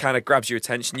 Yeah. He just kind of grabs your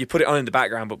attention. You put it on in the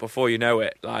background, but before you know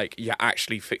it, you're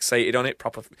actually fixated on it.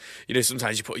 Proper,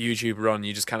 sometimes you put a YouTuber on and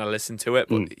you just kind of listen to it,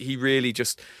 but he really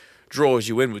just draws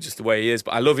you in with just the way he is.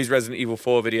 But I love his Resident Evil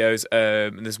 4 videos.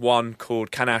 And there's one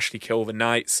called Can Ashley Kill the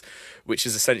Knights, which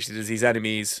is essentially there's these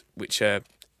enemies which are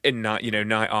in night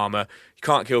armor. You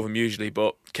can't kill them usually,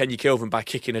 but can you kill them by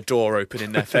kicking a door open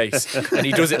in their face? And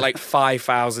he does it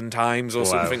 5,000 times or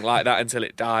something like that until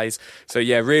it dies. So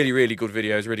yeah, really, really good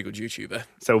videos, really good YouTuber.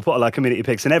 So we'll put all our community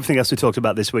picks and everything else we talked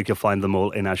about this week. You'll find them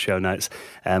all in our show notes.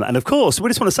 And of course, we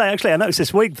just want to say, actually, I noticed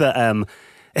this week that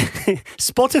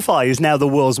Spotify is now the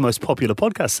world's most popular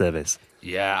podcast service.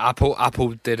 Yeah,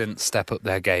 Apple didn't step up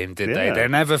their game, did they? They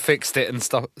never fixed it, and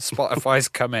Spotify's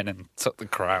come in and took the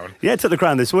crown. Yeah, took the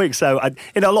crown this week. So, a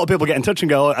lot of people get in touch and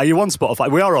go, are you on Spotify?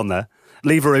 We are on there.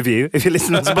 Leave a review if you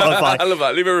listen to Spotify. I love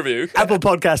that. Leave a review. Apple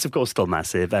Podcasts, of course, still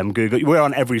massive. Google, we're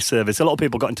on every service. A lot of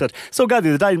people got in touch. So, a guy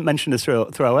the other day mentioned us through our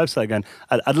website again.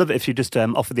 I'd love it if you just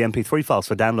offer the MP3 files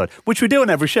for download, which we do on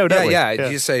every show, don't we?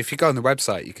 Yeah. So if you go on the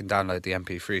website, you can download the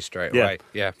MP3 straight away.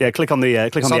 Yeah. Click on the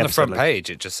it's on the front page.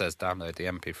 It just says download the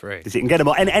MP3. You can get them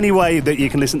all. And any way that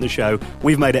you can listen to the show,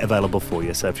 we've made it available for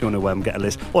you. So if you want to get a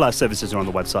list, all our services are on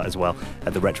the website as well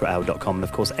at theretrohour.com. And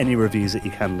of course, any reviews that you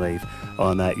can leave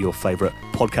on your favourite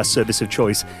podcast service of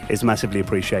choice is massively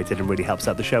appreciated and really helps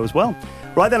out the show as well.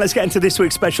 Right then, let's get into this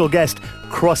week's special guest,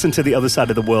 crossing to the other side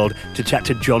of the world to chat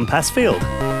to John Passfield.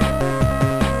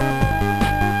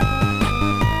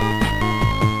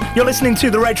 You're listening to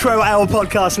the Retro Hour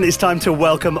podcast, and it's time to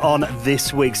welcome on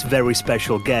this week's very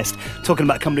special guest, talking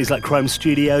about companies like Chrome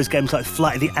Studios, games like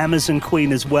Flight of the Amazon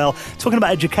Queen as well, talking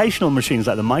about educational machines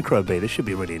like the Micro B. This should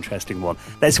be a really interesting one.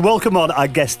 Let's welcome on our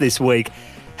guest this week,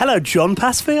 Hello, John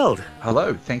Passfield.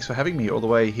 Hello, thanks for having me all the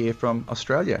way here from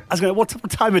Australia. I was going, what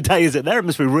time of day is it there? It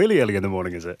must be really early in the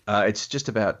morning, is it? It's just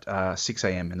about 6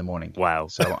 a.m. in the morning. Wow.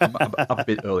 So I'm up a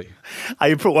bit early.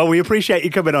 Well, we appreciate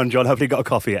you coming on, John. Hopefully you got a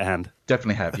coffee at hand.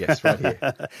 Definitely have, yes, right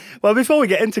here. Well, before we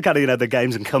get into kind of, the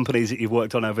games and companies that you've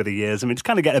worked on over the years, I mean, to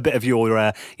kind of get a bit of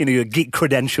your, your geek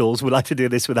credentials, we like to do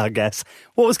this with our guests.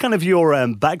 What was kind of your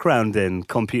background in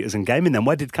computers and gaming then?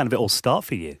 Where did kind of it all start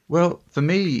for you? Well, for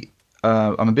me,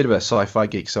 I'm a bit of a sci-fi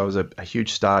geek, so I was a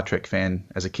huge Star Trek fan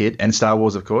as a kid, and Star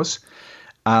Wars, of course.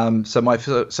 So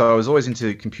I was always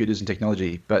into computers and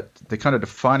technology, but the kind of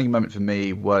defining moment for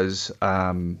me was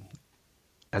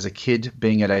as a kid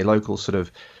being at a local sort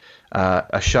of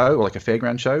a show, or like a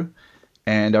fairground show,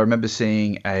 and I remember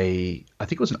seeing I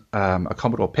think it was a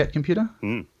Commodore PET computer.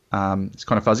 It's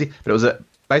kind of fuzzy, but it was a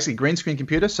basically green screen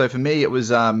computer. So for me, it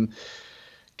was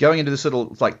going into this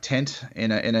little like tent in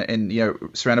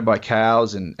surrounded by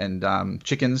cows and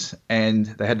chickens, and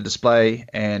they had a display,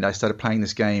 and I started playing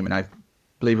this game, and I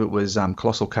believe it was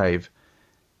Colossal Cave,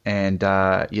 and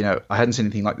I hadn't seen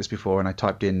anything like this before, and I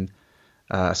typed in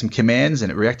some commands,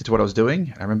 and it reacted to what I was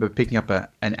doing. I remember picking up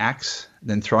an axe,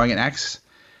 then throwing an axe,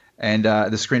 and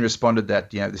the screen responded that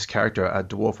this character, a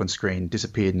dwarf on screen,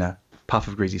 disappeared in a puff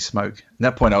of greasy smoke. At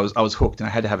that point, I was hooked, and I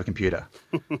had to have a computer.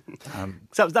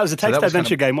 So that was a text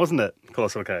adventure game, wasn't it?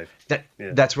 Colossal Cave.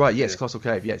 That's right. Yes, Colossal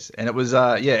Cave. Yes, and it was.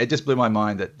 It just blew my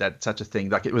mind that such a thing.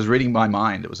 Like, it was reading my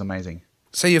mind. It was amazing.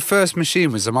 So your first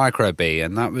machine was a Micro B,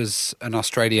 and that was an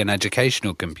Australian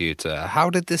educational computer. How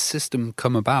did this system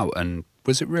come about, and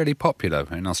was it really popular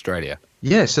in Australia?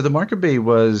 Yeah, so the Micro B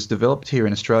was developed here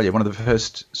in Australia, one of the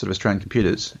first sort of Australian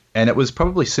computers, and it was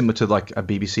probably similar to like a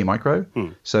BBC Micro.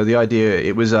 So the idea,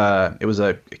 it was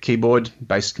a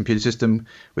keyboard-based computer system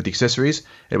with the accessories.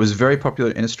 It was very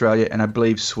popular in Australia, and I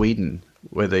believe Sweden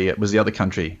was the other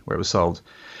country where it was sold.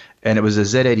 And it was a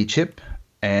Z80 chip,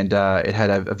 and it had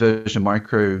a version of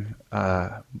Micro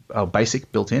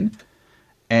Basic built in.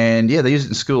 And yeah, they used it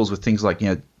in schools with things like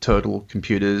Turtle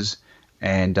computers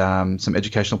and some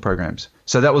educational programs.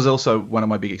 So that was also one of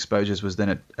my big exposures, was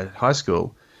then at high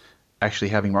school, actually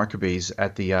having microbes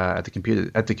at the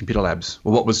computer labs.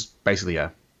 Well, what was basically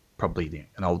probably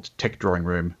an old tech drawing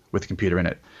room with a computer in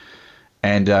it.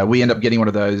 And we ended up getting one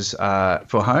of those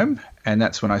for home, and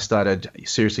that's when I started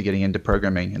seriously getting into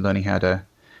programming and learning how to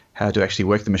actually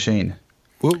work the machine.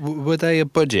 Were they a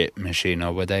budget machine,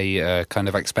 or were they kind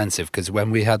of expensive? Because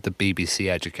when we had the BBC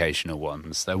educational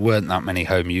ones, there weren't that many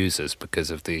home users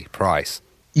because of the price.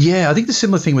 Yeah, I think the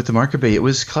similar thing with the Micro B, it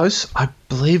was close, I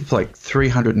believe, like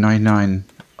 399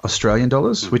 Australian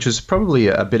dollars, which was probably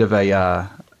a bit of a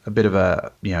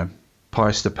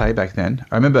price to pay back then.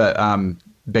 I remember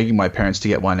begging my parents to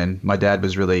get one, and my dad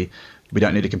was really, we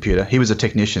don't need a computer. He was a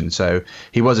technician, so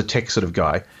he was a tech sort of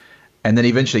guy. And then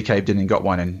he eventually caved in and got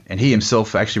one, and he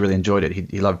himself actually really enjoyed it.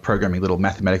 He loved programming little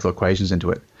mathematical equations into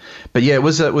it. But yeah, it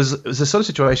was a sort of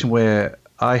situation where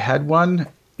I had one.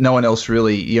 No one else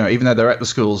really, even though they're at the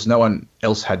schools, no one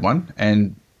else had one.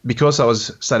 And because I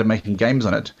started making games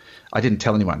on it, I didn't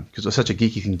tell anyone because it was such a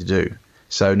geeky thing to do.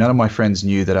 So none of my friends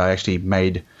knew that I actually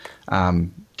made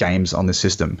games on the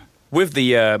system. With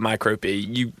the Micro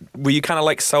B, were you kind of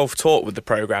like self-taught with the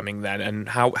programming then, and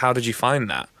how did you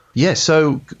find that? Yeah,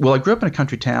 I grew up in a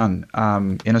country town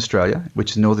in Australia,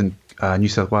 which is northern New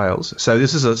South Wales. So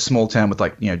this is a small town with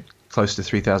close to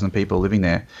 3,000 people living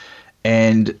there.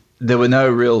 And there were no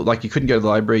real, you couldn't go to the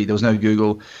library, there was no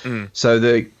Google. So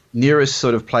the nearest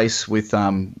sort of place with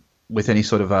any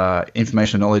sort of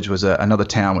information and knowledge was another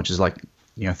town, which is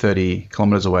 30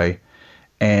 kilometers away.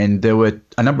 And there were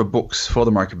a number of books for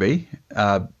the Micro B,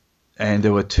 and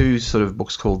there were two sort of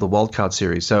books called the Wildcard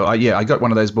series. So I got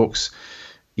one of those books,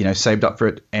 saved up for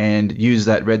it and used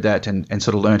that, read that, and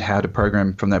sort of learned how to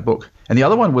program from that book. And the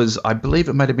other one was, I believe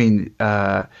it might have been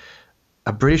a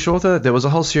British author. There was a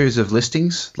whole series of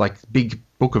listings, like big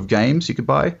book of games you could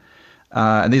buy.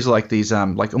 And these are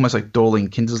almost like Dorling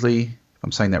Kindersley, if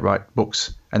I'm saying that right,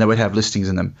 books. And they would have listings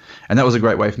in them. And that was a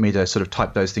great way for me to sort of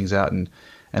type those things out and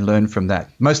learn from that.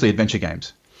 Mostly adventure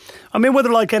games. I mean, were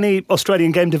there any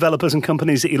Australian game developers and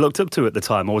companies that you looked up to at the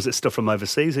time, or was it stuff from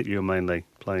overseas that you were mainly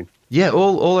playing? Yeah,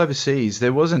 all overseas.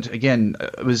 There wasn't, again,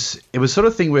 it was sort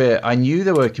of thing where I knew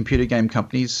there were computer game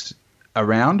companies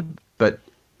around, but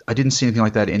I didn't see anything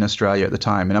like that in Australia at the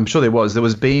time. And I'm sure there was. There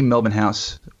was Beam, Melbourne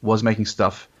House was making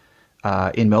stuff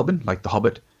in Melbourne, like The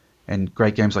Hobbit and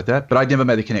great games like that. But I never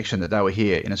made the connection that they were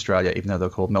here in Australia, even though they're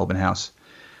called Melbourne House.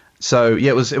 So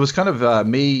yeah, it was kind of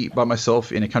me by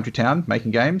myself in a country town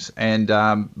making games, and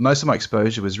most of my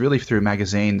exposure was really through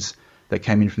magazines that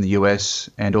came in from the US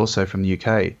and also from the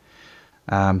UK.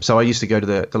 So I used to go to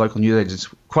the local newsagents.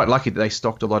 Quite lucky that they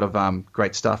stocked a lot of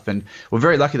great stuff, and we're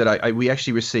very lucky that we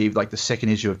actually received like the second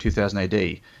issue of 2000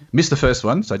 AD. Missed the first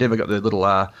one, so I never got the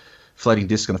little floating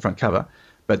disc on the front cover.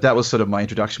 But that was sort of my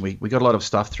introduction. We got a lot of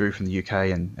stuff through from the UK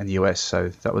and the US, so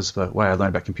that was the way I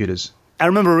learned about computers. I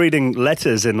remember reading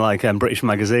letters in like British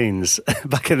magazines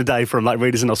back in the day from like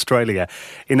readers in Australia.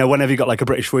 You know, whenever you got like a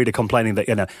British reader complaining that,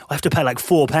 I have to pay like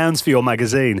 £4 for your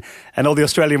magazine. And all the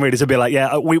Australian readers would be like,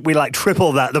 yeah, we like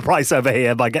triple the price over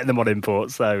here by getting them on import.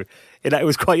 So, it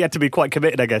was you had to be quite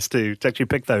committed, I guess, to actually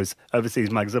pick those overseas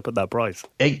mags up at that price.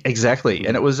 Exactly.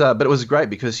 And it was, but it was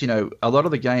great because, a lot of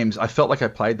the games, I felt like I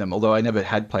played them, although I never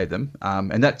had played them.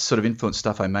 And that sort of influenced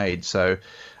stuff I made. So,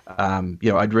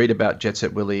 I'd read about Jet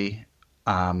Set Willy.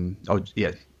 A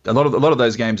lot of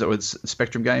those games that were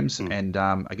Spectrum games and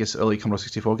I guess early Commodore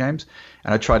 64 games,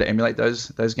 and I try to emulate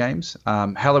those games.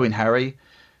 Halloween Harry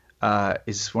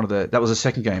is that was the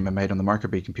second game I made on the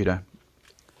Microbee computer,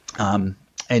 and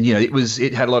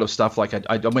it had a lot of stuff like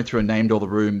I went through and named all the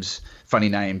rooms funny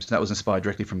names, and that was inspired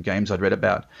directly from games I'd read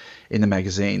about in the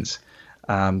magazines.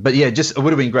 But yeah, it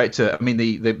would have been great to. I mean,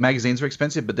 the magazines were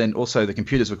expensive, but then also the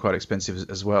computers were quite expensive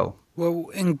as well. Well,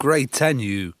 in grade 10,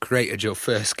 you created your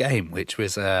first game, which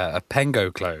was a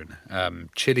Pengo clone,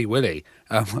 Chili Willy.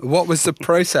 What was the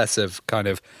process of kind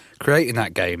of creating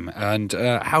that game, and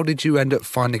how did you end up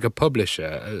finding a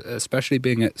publisher, especially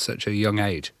being at such a young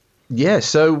age? Yeah,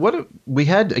 so what we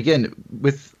had, again,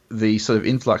 with the sort of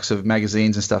influx of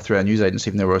magazines and stuff through our newsagents,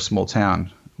 even though we're a small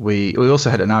town, we also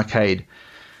had an arcade.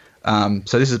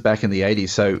 So this is back in the 80s.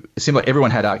 So it seemed like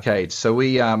everyone had arcades. So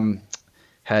we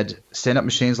had stand-up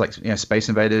machines like Space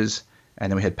Invaders,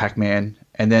 and then we had Pac-Man,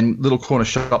 and then little corner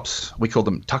shops. We called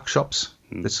them tuck shops.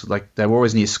 It's like they were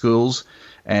always near schools,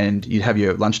 and you'd have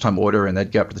your lunchtime order, and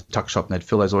they'd go up to the tuck shop and they'd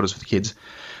fill those orders for the kids.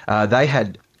 They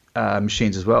had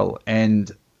machines as well, and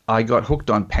I got hooked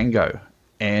on Pengo,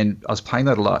 and I was playing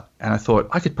that a lot, and I thought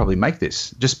I could probably make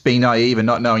this, just being naive and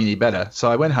not knowing any better.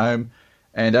 So I went home,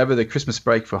 and over the Christmas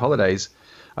break for holidays,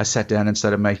 I sat down and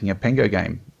started making a Pengo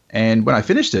game. And when I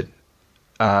finished it,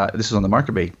 this was on the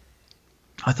Microbee,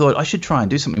 I thought I should try and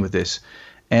do something with this.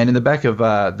 And in the back of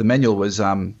the manual was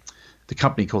the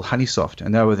company called Honeysoft,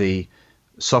 and they were the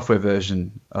software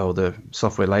version or the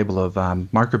software label of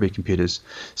Microbee computers.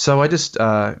 So I just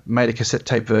made a cassette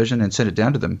tape version and sent it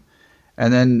down to them.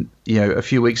 And then, a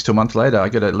few weeks to a month later, I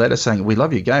got a letter saying, "We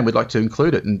love your game. We'd like to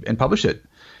include it and publish it."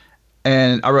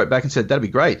 And I wrote back and said, "That'd be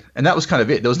great." And that was kind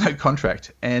of it. There was no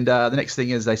contract. And the next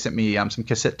thing is they sent me some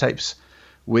cassette tapes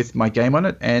with my game on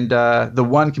it. And the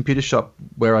one computer shop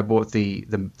where I bought the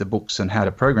books and how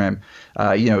to program,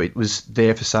 it was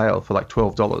there for sale for like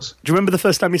 $12. Do you remember the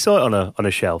first time you saw it on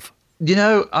a shelf?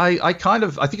 I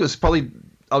think it was probably,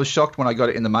 I was shocked when I got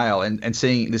it in the mail and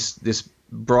seeing this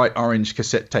bright orange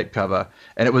cassette tape cover.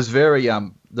 And it was very,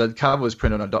 the cover was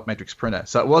printed on a dot matrix printer.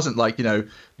 So it wasn't like,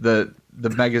 the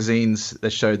magazines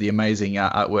that showed the amazing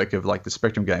artwork of like the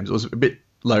Spectrum games. It was a bit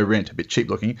low rent, a bit cheap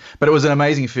looking, but it was an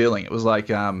amazing feeling. It was like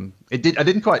I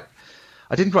didn't quite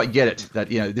get it that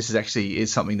this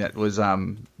is something that was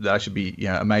that I should be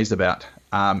amazed about.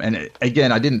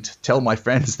 Again, I didn't tell my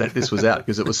friends that this was out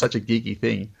because it was such a geeky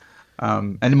thing.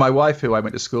 And my wife, who I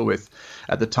went to school with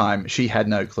at the time, she had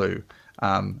no clue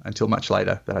until much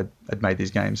later that I'd made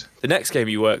these games. The next game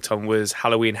you worked on was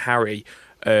Halloween Harry.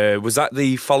 Was that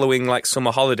the following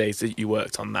summer holidays that you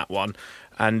worked on that one?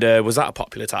 And was that a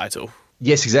popular title?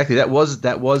 Yes, exactly. That was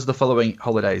the following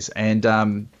holidays, and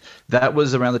that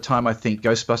was around the time I think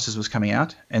Ghostbusters was coming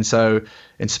out, and so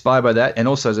inspired by that, and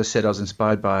also as I said, I was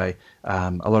inspired by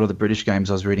a lot of the British games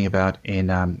I was reading about in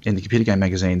the computer game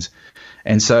magazines,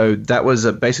 and so that was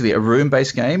basically a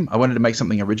room-based game. I wanted to make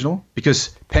something original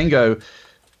because Pengo,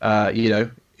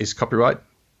 is copyright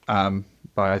by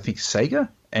I think Sega.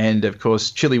 And, of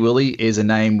course, Chili Willy is a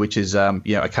name which is, a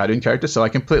cartoon character. So I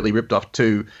completely ripped off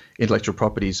two intellectual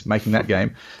properties making that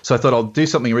game. So I thought I'll do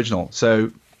something original.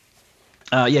 So,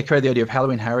 created the idea of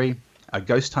Halloween Harry, a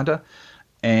ghost hunter.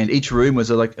 And each room was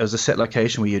a set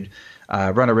location where you'd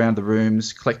run around the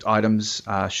rooms, collect items,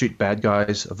 shoot bad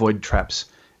guys, avoid traps,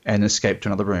 and escape to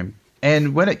another room.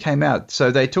 And when it came out, so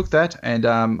they took that and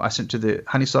I sent to the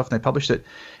Honeysoft and they published it.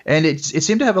 And it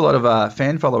seemed to have a lot of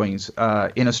fan followings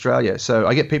in Australia. So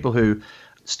I get people who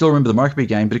still remember the Microbee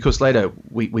game, but of course later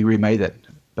we remade it.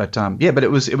 But but it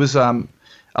was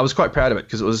I was quite proud of it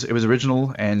because it was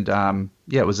original and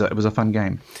it was a fun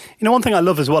game. One thing I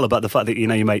love as well about the fact that you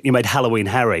made Halloween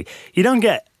Harry, you don't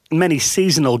get many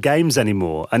seasonal games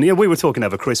anymore. And we were talking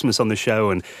over Christmas on the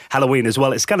show and Halloween as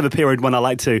well. It's kind of a period when I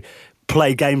like to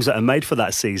play games that are made for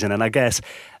that season. And I guess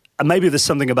maybe there's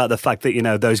something about the fact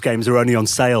that, those games are only on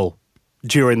sale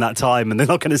during that time and they're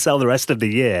not going to sell the rest of the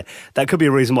year. That could be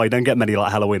a reason why you don't get many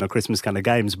like Halloween or Christmas kind of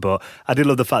games. But I do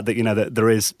love the fact that, that there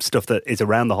is stuff that is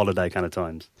around the holiday kind of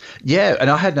times. Yeah, and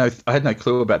I had no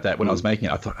clue about that when I was making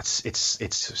it. I thought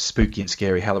it's spooky and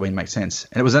scary. Halloween makes sense.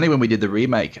 And it was only when we did the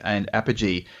remake and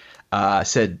Apogee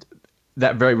said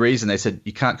that very reason. They said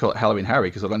you can't call it Halloween Harry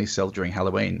because it'll only sell during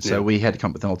Halloween. So we had to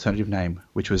come up with an alternative name,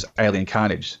 which was Alien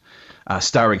Carnage,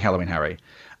 starring Halloween Harry.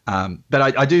 But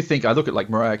I do think I look at like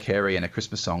Mariah Carey and her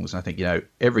Christmas songs, and I think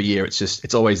every year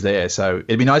it's always there. So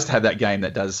it'd be nice to have that game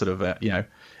that does sort of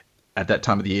at that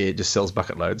time of the year just sells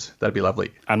bucket loads. That'd be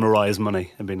lovely. And Mariah's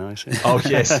money, it'd be nice. Oh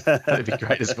yes, that'd be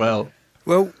great as well.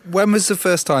 Well, when was the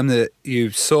first time that you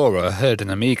saw or heard an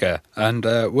Amiga, and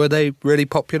were they really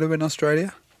popular in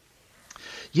Australia?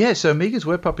 Yeah, so Amigas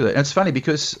were popular, and it's funny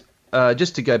because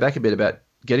just to go back a bit about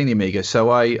getting the Amiga, so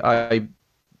I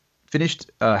finished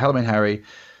Halloween Harry,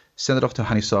 sent it off to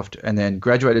Honeysoft, and then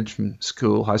graduated from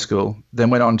high school.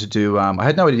 Then went on to do. I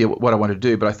had no idea what I wanted to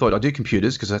do, but I thought I'd do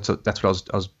computers because that's what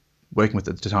I was working with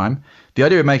at the time. The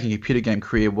idea of making a computer game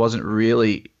career wasn't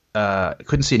really.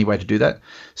 Couldn't see any way to do that.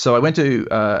 So I went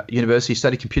to university,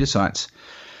 studied computer science,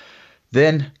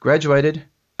 then graduated.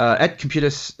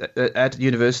 At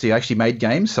university, I actually made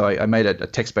games. So I made a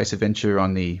text-based adventure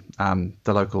on the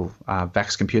local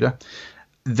VAX computer.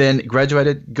 Then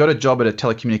graduated, got a job at a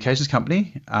telecommunications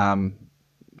company,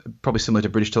 probably similar to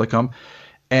British Telecom,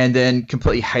 and then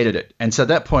completely hated it. And so at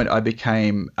that point, I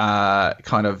became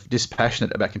kind of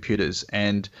dispassionate about computers,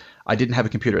 and I didn't have a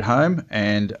computer at home,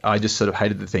 and I just sort of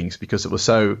hated the things because it was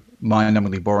so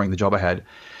mind-numbingly boring, the job I had.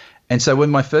 And so when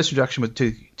my first introduction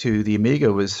to the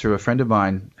Amiga was through a friend of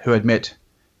mine who I'd met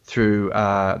through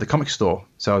the comic store.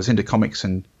 So I was into comics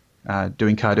and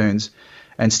doing cartoons,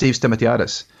 and Steve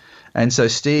Stamatiadis. And so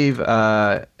Steve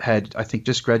had, I think,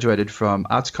 just graduated from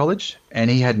arts college, and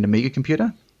he had an Amiga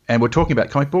computer. And we're talking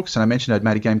about comic books, and I mentioned I'd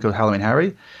made a game called Halloween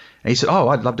Harry. And he said, "Oh,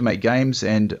 I'd love to make games,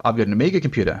 and I've got an Amiga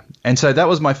computer." And so that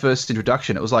was my first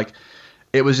introduction.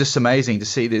 It was just amazing to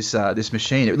see this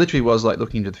machine. It literally was like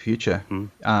looking into the future.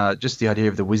 Just the idea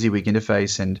of the WYSIWYG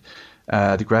interface and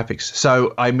the graphics.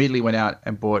 So I immediately went out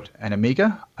and bought an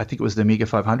Amiga. I think it was the Amiga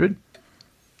 500.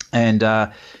 And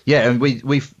and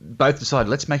we both decided,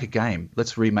 let's make a game.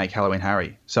 Let's remake Halloween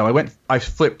Harry. So I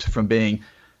flipped from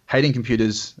hating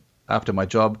computers after my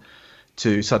job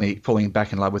to suddenly falling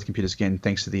back in love with computers again,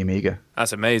 thanks to the Amiga.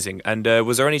 That's amazing. And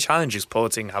was there any challenges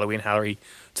porting Halloween Harry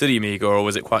to the Amiga, or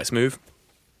was it quite smooth?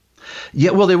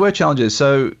 Yeah, well, there were challenges.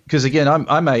 So, because again,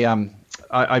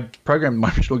 I programmed my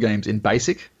original games in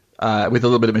BASIC with a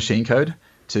little bit of machine code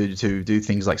to do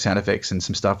things like sound effects and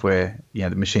some stuff where the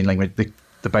machine language,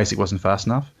 the BASIC wasn't fast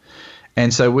enough.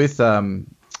 And so with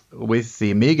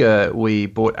the Amiga, we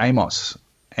bought Amos,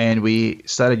 and we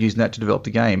started using that to develop the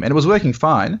game, and it was working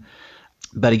fine.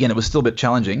 But again, it was still a bit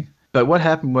challenging. But what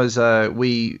happened was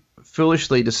we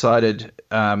foolishly decided,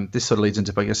 this sort of leads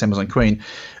into, I guess, Amazon Queen.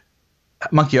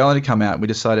 Monkey Island had come out, and we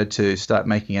decided to start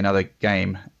making another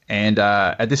game. And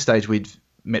at this stage, we'd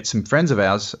met some friends of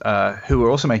ours who were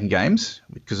also making games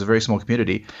because it's a very small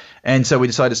community. And so we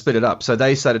decided to split it up. So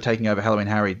they started taking over Halloween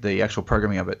Harry, the actual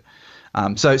programming of it.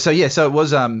 So it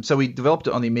was. So we developed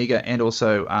it on the Amiga, and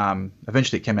also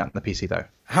eventually it came out on the PC though.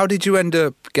 How did you end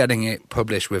up getting it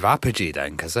published with Apogee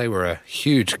then? Because they were a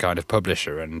huge kind of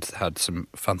publisher and had some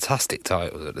fantastic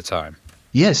titles at the time.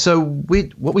 Yeah. So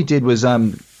what we did was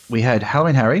we had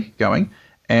Halloween Harry going,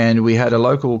 and we had a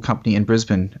local company in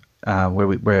Brisbane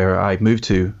where I moved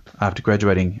to after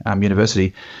graduating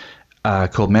university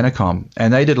called Menacom,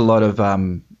 and they did a lot of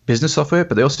business software,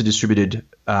 but they also distributed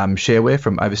shareware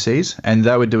from overseas, and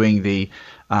they were doing the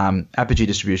Apogee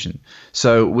distribution.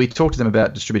 So we talked to them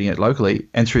about distributing it locally,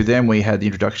 and through them we had the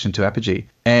introduction to Apogee.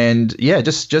 And yeah,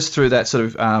 just through that sort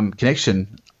of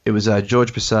connection, it was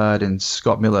George Prasad and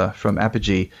Scott Miller from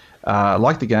Apogee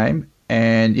liked the game,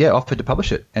 and offered to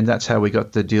publish it, and that's how we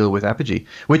got the deal with Apogee.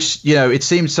 Which it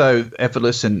seemed so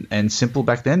effortless and simple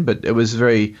back then, but it was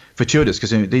very fortuitous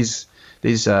because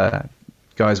these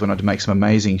guys went on to make some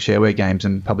amazing shareware games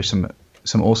and publish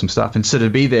some awesome stuff. And so to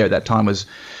be there at that time was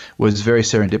very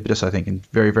serendipitous, I think, and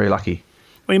very, very lucky.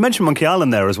 Well, you mentioned Monkey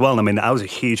Island there as well. I mean, I was a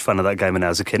huge fan of that game when I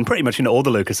was a kid. Pretty much, all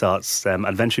the LucasArts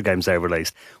adventure games they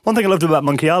released. One thing I loved about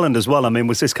Monkey Island as well, I mean,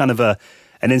 was this kind of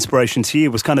an inspiration to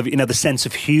you? Was kind of, the sense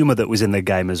of humour that was in the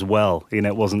game as well.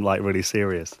 It wasn't like really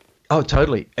serious. Oh,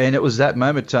 totally. And it was that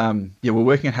moment, we're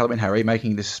working on Halloween Harry,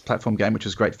 making this platform game, which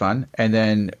was great fun. And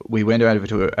then we went over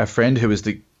to a friend who was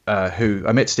who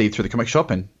I met Steve through the comic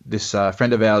shop, and this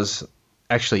friend of ours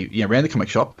actually ran the comic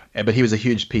shop, but he was a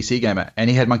huge PC gamer, and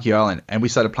he had Monkey Island, and we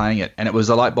started playing it, and it was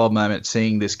a light bulb moment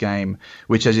seeing this game,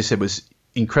 which, as you said, was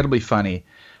incredibly funny,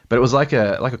 but it was like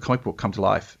a comic book come to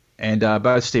life. And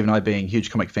both Steve and I, being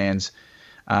huge comic fans,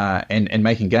 and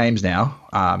making games now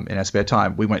in our spare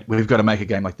time, we've got to make a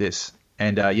game like this.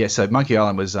 And so Monkey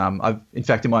Island was. In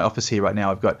fact, in my office here right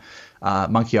now, I've got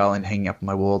Monkey Island hanging up on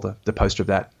my wall, the poster of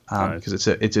that, because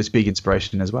it's a big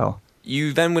inspiration as well.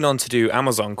 You then went on to do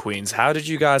Amazon Queens. How did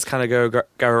you guys kind of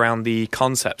go around the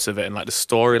concepts of it and like the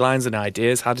storylines and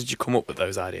ideas? How did you come up with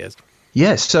those ideas?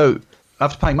 Yes, so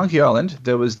after playing Monkey Island,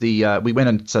 there was we went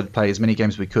and started to play as many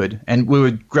games as we could, and we were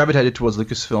gravitated towards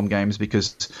Lucasfilm games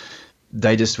because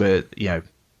they just were,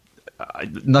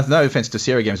 no offense to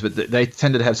Sierra games, but they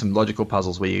tended to have some logical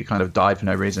puzzles where you kind of died for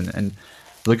no reason, and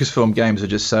Lucasfilm games are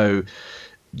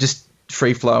just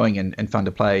free-flowing and fun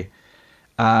to play.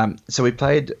 So we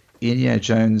played Indiana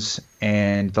Jones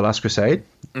and The Last Crusade,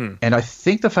 and I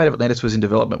think The Fate of Atlantis was in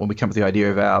development when we came up with the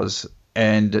idea of ours,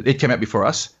 and it came out before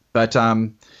us, but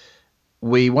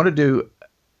we wanted to do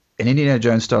an Indiana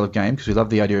Jones style of game because we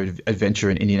love the idea of adventure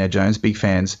in Indiana Jones, big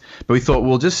fans, but we thought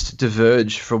we'll just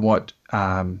diverge from what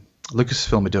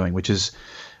Lucasfilm are doing, which is,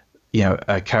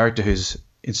 a character who's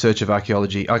in search of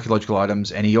archaeological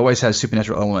items, and he always has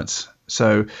supernatural elements.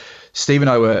 So Steve and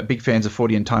I were big fans of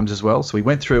 40 and Times as well, so we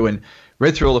went through and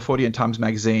read through all the 40 and Times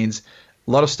magazines,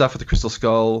 a lot of stuff with the Crystal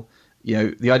Skull,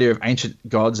 the idea of ancient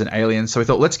gods and aliens. So we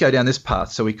thought, let's go down this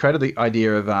path. So we created the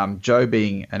idea of Joe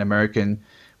being an American.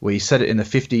 We set it in the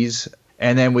 50s,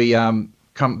 and then we come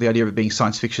up with the idea of it being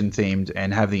science fiction themed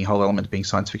and have the whole element being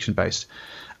science fiction based.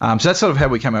 So that's sort of how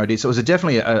we came our idea. So it was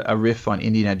definitely a riff on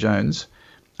Indiana Jones.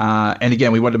 And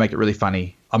again, we wanted to make it really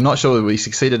funny. I'm not sure that we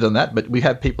succeeded on that, but we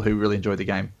had people who really enjoyed the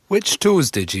game. Which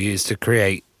tools did you use to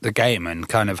create the game, and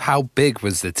kind of how big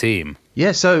was the team?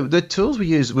 Yeah, so the tools we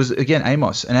used was, again,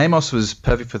 Amos. And Amos was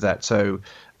perfect for that. So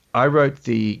I wrote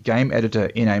the game editor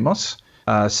in Amos.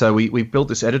 So we built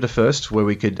this editor first where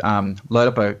we could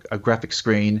load up a graphic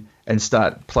screen and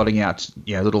start plotting out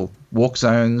little walk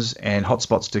zones and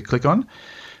hotspots to click on.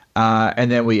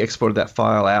 And then we exported that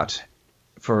file out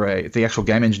for the actual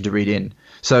game engine to read in.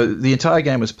 So the entire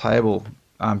game was playable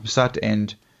start to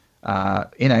end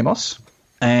in Amos.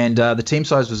 And the team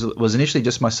size was initially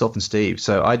just myself and Steve.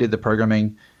 So I did the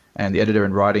programming and the editor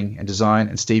and writing and design,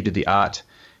 and Steve did the art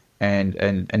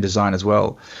and design as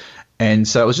well. And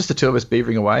so it was just the two of us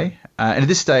beavering away. And at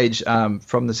this stage,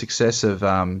 from the success of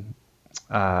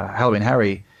Halloween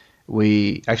Harry,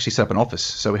 we actually set up an office.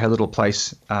 So we had a little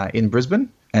place in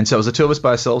Brisbane. And so it was the two of us by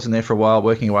ourselves in there for a while,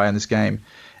 working away on this game,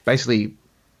 basically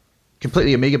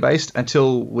completely Amiga-based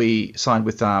until we signed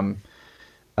with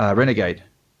Renegade.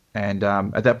 And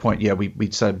at that point,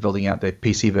 we started building out the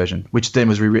PC version, which then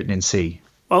was rewritten in C.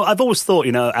 Well, I've always thought,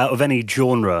 out of any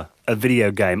genre of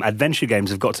video game, adventure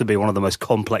games have got to be one of the most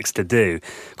complex to do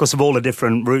because of all the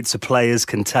different routes the players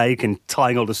can take and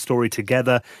tying all the story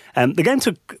together. The game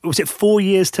took, was it 4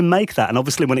 years to make that? And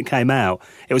obviously when it came out,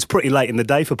 it was pretty late in the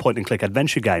day for point-and-click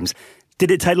adventure games.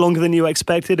 Did it take longer than you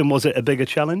expected, and was it a bigger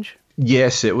challenge?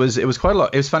 Yes, it was quite a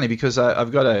lot. It was funny because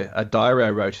I've got a diary I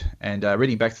wrote, and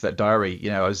reading back to that diary,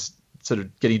 I was sort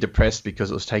of getting depressed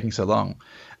because it was taking so long.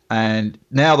 And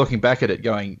now looking back at it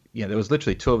going, there was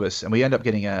literally two of us, and we ended up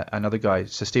getting another guy.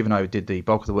 So Steve and I did the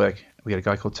bulk of the work. We had a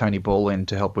guy called Tony Ball in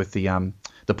to help with the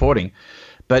porting.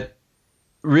 But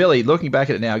really looking back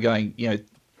at it now going,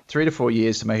 3 to 4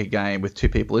 years to make a game with two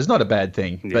people is not a bad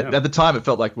thing. Yeah. But at the time it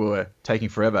felt like we were taking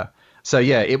forever. So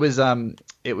yeah, it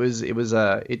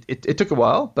took a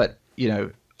while, but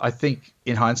I think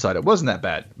in hindsight it wasn't that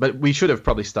bad, but we should have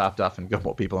probably staffed up and got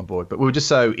more people on board. But we were just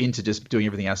so into just doing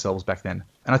everything ourselves back then.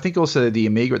 And I think also the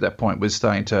Amiga at that point was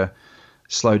starting to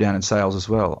slow down in sales as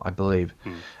well, I believe.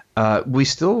 We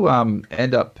still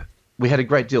we had a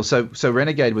great deal. So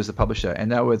Renegade was the publisher,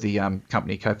 and they were the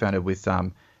company co-founded with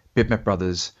Bitmap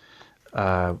Brothers,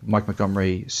 Mike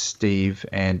Montgomery, Steve,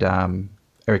 and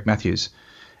Eric Matthews.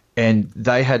 And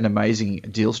they had an amazing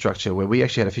deal structure where we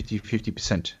actually had a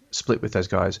 50% split with those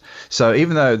guys. So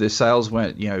even though the sales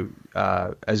weren't,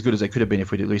 as good as they could have been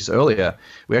if we'd released earlier,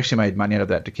 we actually made money out of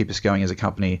that to keep us going as a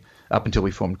company up until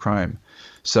we formed Chrome.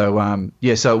 So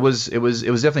so it was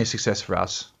definitely a success for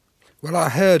us. Well, I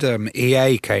heard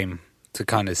EA came to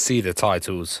kind of see the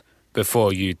titles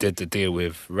before you did the deal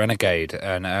with Renegade,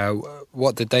 and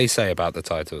what did they say about the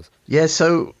titles? Yeah,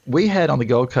 so we had on the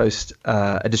Gold Coast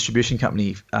a distribution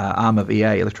company, arm of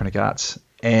EA, Electronic Arts,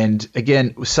 and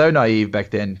again, was so naive back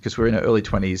then because we were in our early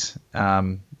 20s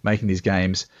making these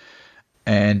games,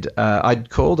 and I'd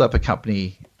called up a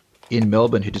company in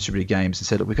Melbourne who distributed games and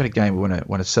said, "Look, we've got a game we want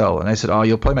to sell," and they said, "Oh,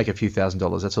 you'll probably make a few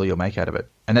 $1,000s. That's all you'll make out of it."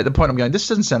 And at the point, I'm going, "This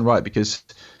doesn't sound right," because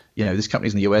this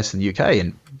company's in the US and the UK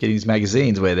and getting these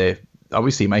magazines where they're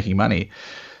obviously making money.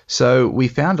 So we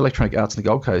found Electronic Arts on the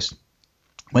Gold Coast,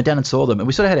 went down and saw them, and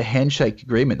we sort of had a handshake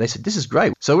agreement. They said, this is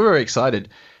great. So we were very excited,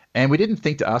 and we didn't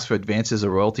think to ask for advances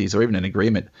or royalties or even an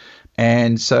agreement.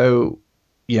 And so,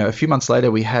 a few months later,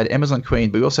 we had Amazon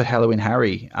Queen, but we also had Halloween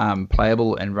Harry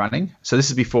playable and running. So this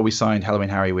is before we signed Halloween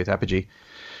Harry with Apogee.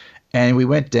 And we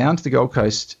went down to the Gold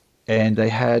Coast, and they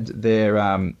had their,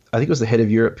 I think it was the head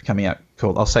of Europe coming out,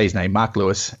 called, I'll say his name, Mark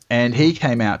Lewis. And he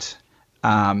came out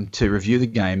to review the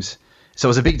games. So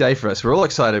it was a big day for us. We're all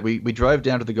excited. We drove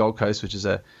down to the Gold Coast, which is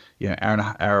a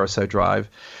hour or so drive.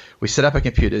 We set up our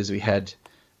computers. We had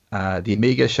the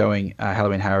Amiga showing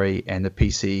Halloween Harry and the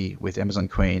PC with Amazon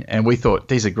Queen, and we thought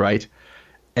these are great.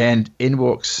 And in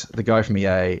walks the guy from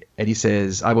EA, and he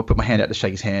says, "I will put my hand out to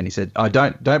shake his hand." He said, "Oh,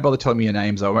 don't bother telling me your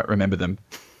names. I won't remember them."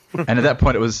 And at that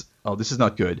point, it was, "Oh, this is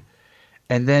not good."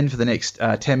 And then for the next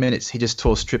 10 minutes, he just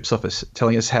tore strips off us,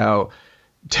 telling us how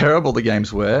terrible the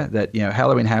games were. That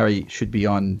Halloween Harry should be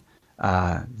on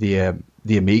the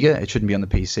Amiga. It shouldn't be on the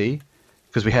PC,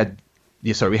 because we had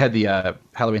the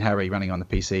Halloween Harry running on the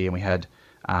PC, and we had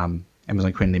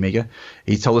Amazon Queen on the Amiga.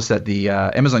 He told us that the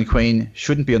Amazon Queen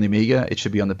shouldn't be on the Amiga. It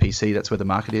should be on the PC. That's where the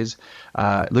market is.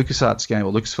 LucasArts game,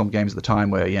 or Lucasfilm games at the time,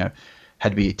 were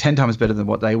had to be 10 times better than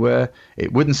what they were.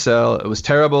 It wouldn't sell. It was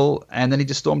terrible. And then he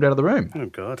just stormed out of the room. Oh,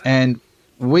 God. And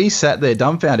we sat there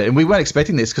dumbfounded, and we weren't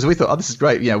expecting this, because we thought, oh, this is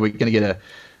great. We're going to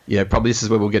get probably this is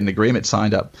where we'll get an agreement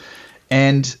signed up.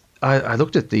 And I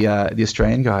looked at the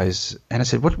Australian guys, and I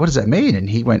said, what does that mean? And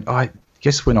he went, oh, I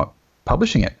guess we're not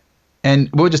publishing it. And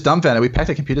we were just dumbfounded. We packed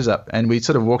our computers up, and we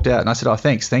sort of walked out, and I said, oh,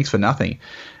 thanks for nothing.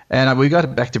 And we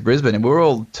got back to Brisbane, and we were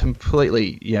all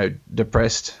completely,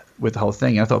 depressed with the whole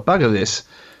thing. And I thought, bugger this.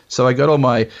 So I got all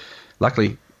my,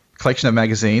 luckily, collection of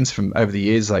magazines from over the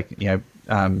years, like,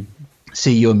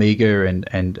 CU Amiga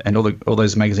and all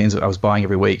those magazines that I was buying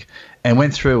every week, and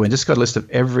went through and just got a list of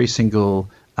every single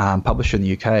publisher in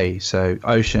the UK. So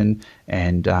Ocean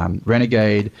and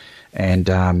Renegade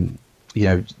and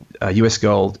US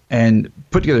Gold, and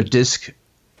put together a disc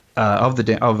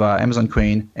of Amazon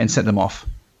Queen and sent them off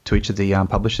to each of the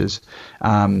publishers,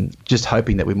 just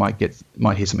hoping that we might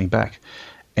hear something back.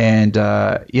 And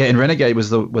and Renegade was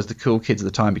the cool kids at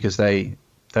the time, because they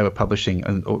were publishing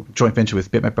a joint venture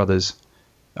with Bitmap Brothers,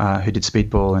 who did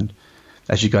Speedball and,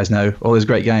 as you guys know, all those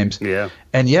great games. Yeah.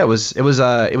 And it was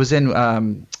then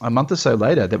a month or so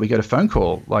later that we got a phone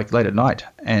call, like late at night,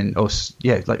 I think it was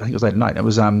late at night. It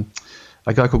was a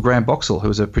guy called Graham Boxall, who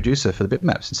was a producer for the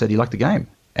Bitmaps, and said he liked the game.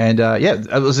 And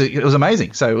it was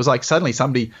amazing. So it was like suddenly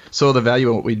somebody saw the value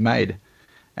of what we'd made,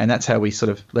 and that's how we sort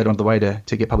of led on the way to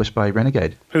get published by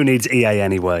Renegade. Who needs EA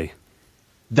anyway?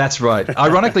 That's right.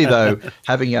 Ironically, though,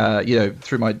 having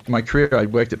through my career, I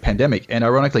worked at Pandemic, and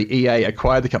ironically, EA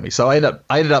acquired the company. So I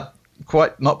ended up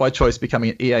quite not by choice becoming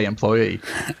an EA employee.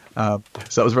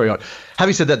 So it was very odd.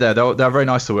 Having said that, though, they're very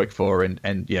nice to work for, and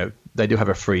they do have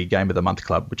a free Game of the Month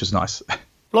club, which is nice.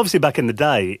 Well, obviously, back in the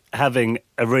day, having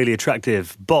a really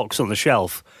attractive box on the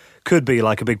shelf could be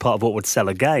like a big part of what would sell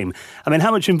a game. I mean,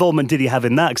 how much involvement did you have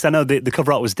in that? Because I know the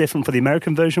cover art was different for the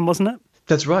American version, wasn't it?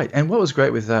 That's right. And what was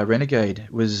great with Renegade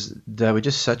was they were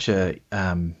just such a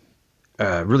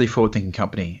really forward-thinking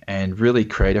company and really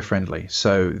creator-friendly.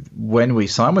 So when we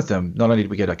signed with them, not only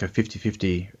did we get like a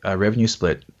 50-50 revenue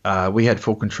split, we had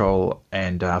full control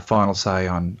and final say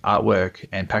on artwork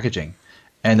and packaging.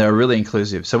 And they were really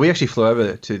inclusive. So we actually flew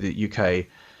over to the UK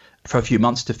for a few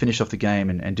months to finish off the game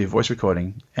and do voice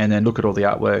recording, and then look at all the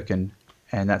artwork and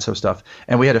that sort of stuff.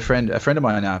 And we had a friend of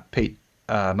mine, Pete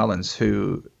Mullins,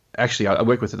 who actually I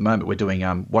work with at the moment. We're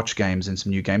doing watch games and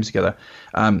some new games together.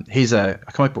 He's a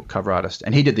comic book cover artist,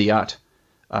 and he did the art,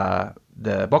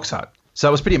 the box art. So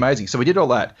it was pretty amazing. So we did all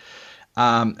that,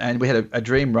 and we had a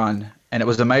dream run. And it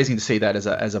was amazing to see that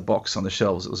as a box on the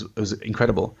shelves. It was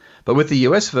incredible. But with the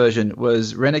US version,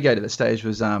 was Renegade at that stage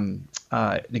was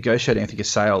negotiating, I think, a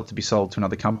sale to be sold to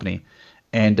another company,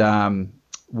 and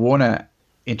Warner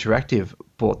Interactive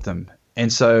bought them.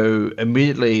 And so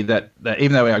immediately that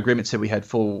even though our agreement said we had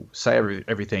full say over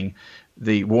everything,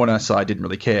 the Warner side didn't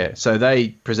really care. So they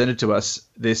presented to us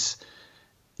this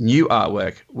new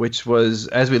artwork, which was,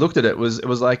 as we looked at it, it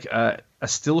was like a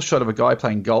still shot of a guy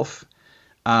playing golf.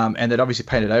 And they'd obviously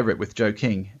painted over it with Joe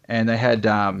King. And they had,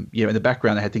 in the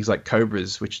background, they had things like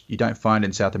cobras, which you don't find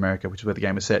in South America, which is where the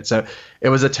game was set. So it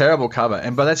was a terrible cover.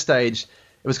 And by that stage,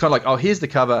 it was kind of like, oh, here's the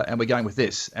cover, and we're going with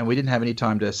this. And we didn't have any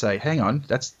time to say, hang on,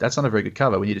 that's not a very good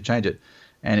cover. We need to change it.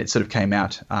 And it sort of came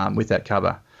out with that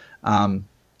cover. So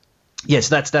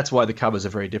that's why the covers are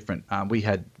very different. We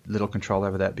had little control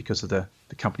over that because of the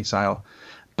company sale.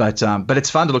 But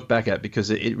it's fun to look back at, because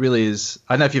it really is.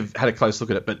 I don't know if you've had a close look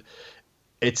at it, but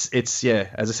It's yeah.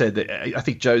 As I said, I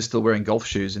think Joe's still wearing golf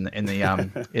shoes in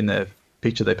the in the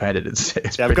picture they painted.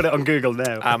 I've got it on Google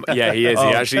now. Yeah, he is. He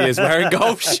actually is wearing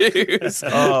golf shoes.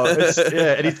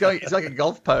 And he's like a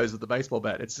golf pose with the baseball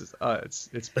bat. It's just,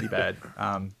 it's pretty bad.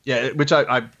 Which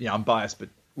I'm biased, but.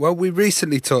 Well, we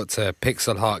recently talked to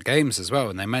Pixel Heart Games as well,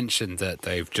 and they mentioned that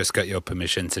they've just got your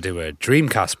permission to do a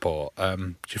Dreamcast port.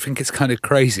 Do you think it's kind of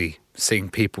crazy seeing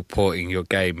people porting your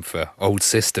game for old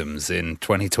systems in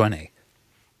 2020?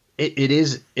 It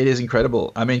is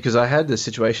incredible. I mean, because I had this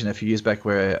situation a few years back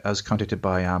where I was contacted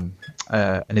by an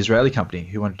Israeli company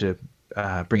who wanted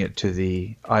to bring it to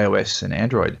the iOS and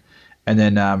Android. And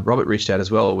then Robert reached out as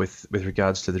well with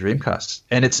regards to the Dreamcast.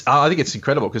 And I think it's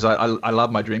incredible because I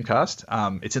love my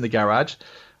Dreamcast. It's in the garage.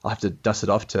 I'll have to dust it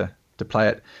off to play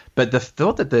it. But the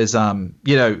thought that there's,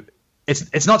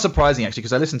 it's not surprising actually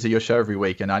because I listen to your show every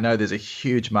week and I know there's a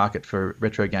huge market for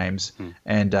retro games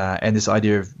and this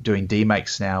idea of doing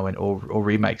demakes now or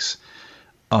remakes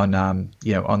on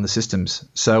the systems.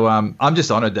 So I'm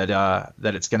just honored that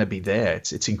it's going to be there.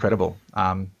 It's incredible.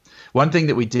 One thing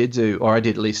that we did do, or I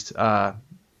did at least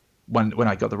when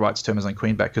I got the rights to Amazon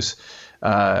Queen back, because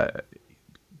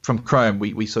from Chrome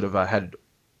we sort of had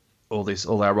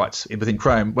all our rights within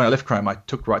Chrome. When I left Chrome, I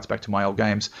took rights back to my old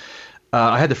games.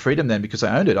 I had the freedom then because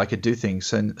I owned it. I could do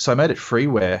things, and so I made it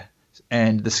freeware.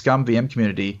 And the Scum VM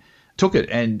community took it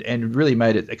and really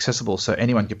made it accessible so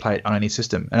anyone could play it on any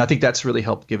system. And I think that's really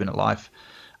helped giving it life.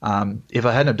 If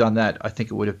I hadn't have done that, I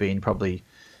think it would have been probably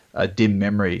a dim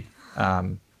memory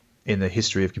in the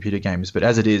history of computer games, but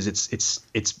as it is,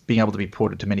 it's being able to be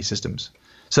ported to many systems.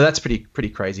 So that's pretty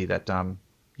crazy that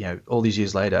all these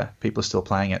years later, people are still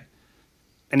playing it.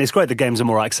 And it's great the games are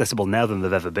more accessible now than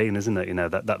they've ever been, isn't it?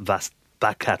 That vast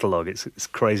back catalogue. It's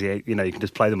crazy. You can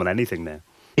just play them on anything now.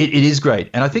 It is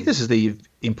great, and I think this is the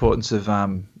importance of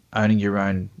owning your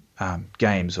own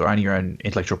games or owning your own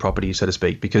intellectual property, so to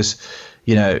speak, because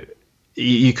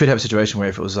you could have a situation where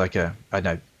if it was like a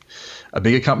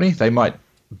bigger company, they might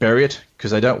bury it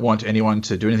because they don't want anyone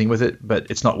to do anything with it, but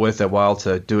it's not worth their while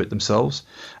to do it themselves.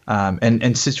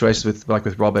 And situations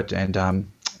with Robert and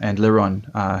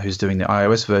Liron, who's doing the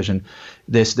iOS version,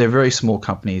 they're very small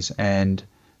companies and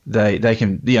they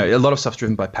can, a lot of stuff's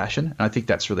driven by passion. And I think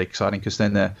that's really exciting because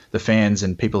then the fans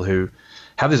and people who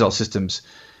have these old systems,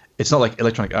 it's not like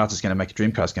Electronic Arts is going to make a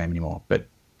Dreamcast game anymore, but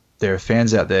there are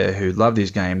fans out there who love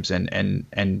these games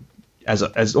and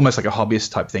as almost like a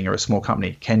hobbyist type thing or a small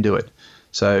company can do it.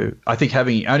 So I think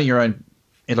owning your own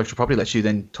intellectual property lets you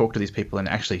then talk to these people and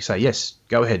actually say, yes,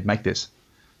 go ahead, make this.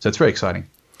 So it's very exciting.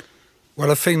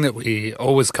 Well, a thing that we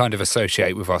always kind of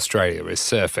associate with Australia is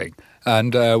surfing.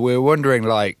 And we're wondering,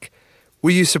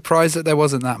 were you surprised that there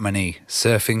wasn't that many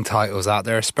surfing titles out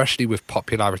there, especially with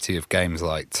popularity of games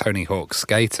like Tony Hawk's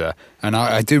Skater? And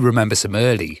I do remember some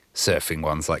early surfing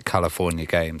ones like California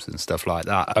Games and stuff like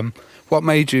that. What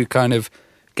made you kind of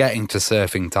get into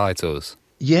surfing titles?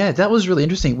 Yeah, that was really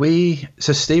interesting.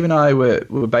 So Steve and I were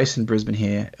based in Brisbane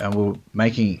here, and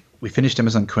we finished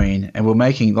Amazon Queen, and we're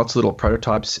making lots of little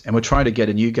prototypes, and we're trying to get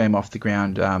a new game off the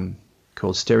ground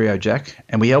called Stereo Jack,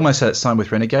 and we almost had it signed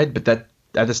with Renegade, but that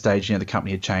at the stage, the company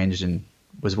had changed and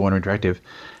was Warner Interactive,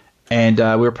 and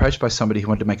we were approached by somebody who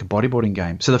wanted to make a bodyboarding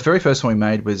game. So the very first one we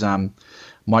made was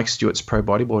Mike Stewart's Pro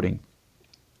Bodyboarding,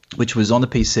 which was on the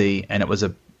PC, and it was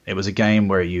a game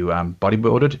where you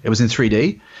bodyboarded. It was in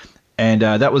 3D. And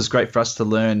that was great for us to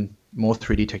learn more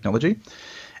 3D technology.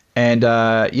 And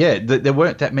there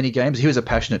weren't that many games. He was a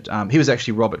passionate. He was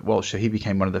actually Robert Walsh, so he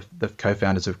became one of the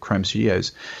co-founders of Chrome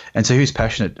Studios. And so he was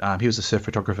passionate. He was a surf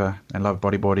photographer and loved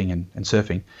bodyboarding and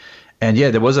surfing. And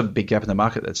there was a big gap in the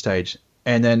market at that stage.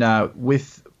 And then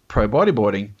with Pro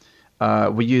Bodyboarding,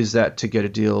 we used that to get a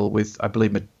deal with, I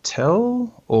believe,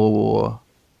 Mattel or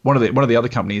one of the other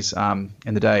companies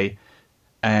in the day,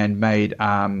 and made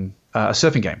a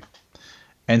surfing game.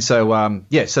 And so,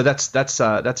 so that's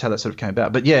how that sort of came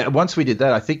about. But once we did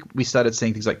that, I think we started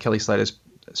seeing things like Kelly Slater's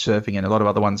Surfing and a lot of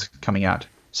other ones coming out.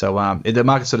 So the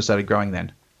market sort of started growing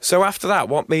then. So after that,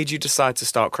 what made you decide to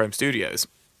start Chrome Studios?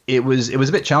 It was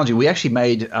a bit challenging. We actually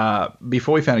made,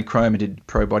 before we founded Chrome and did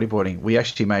Pro Bodyboarding, we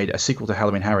actually made a sequel to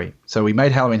Halloween Harry. So we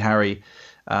made Halloween Harry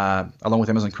along with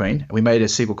Amazon Queen. And we made a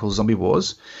sequel called Zombie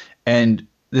Wars. And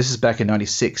this is back in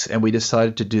 96, and we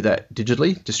decided to do that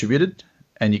digitally, distributed,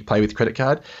 and you can play with credit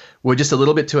card. We're just a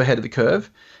little bit too ahead of the curve,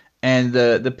 and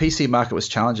the PC market was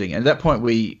challenging. And at that point,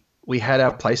 we had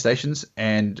our PlayStations,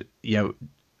 and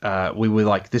we were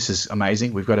like, this is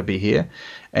amazing. We've got to be here.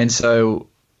 And so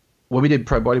when we did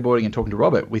Pro Bodyboarding and talking to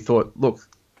Robert, we thought, look,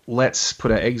 let's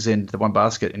put our eggs in the one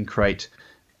basket and create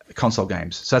console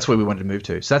games. So that's where we wanted to move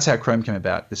to. So that's how Chrome came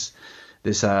about. This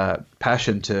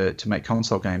passion to make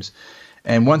console games.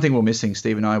 And one thing we're missing,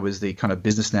 Steve and I, was the kind of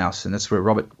business nous, and that's where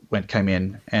Robert came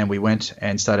in, and we went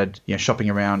and started shopping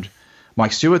around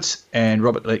Mike Stewart's, and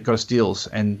Robert got us deals,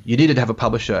 and you needed to have a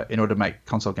publisher in order to make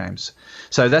console games.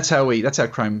 So that's how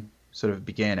Chrome sort of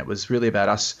began. It was really about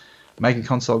us making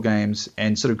console games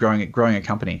and sort of growing a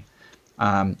company,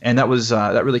 and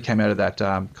that really came out of that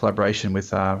collaboration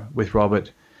with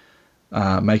Robert,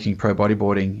 making Pro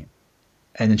Bodyboarding,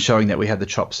 and then showing that we had the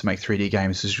chops to make 3D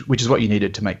games, which is what you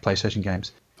needed to make PlayStation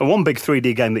games. And one big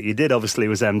 3D game that you did, obviously,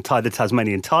 was Ty the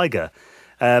Tasmanian Tiger.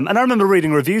 And I remember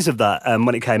reading reviews of that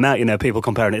when it came out, people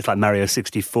comparing it to like Mario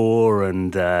 64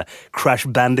 and Crash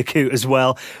Bandicoot as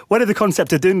well. Where did the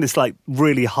concept of doing this like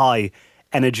really high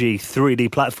energy 3D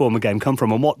platformer game come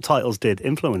from, and what titles did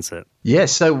influence it? Yeah,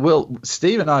 so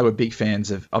Steve and I were big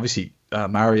fans of, obviously,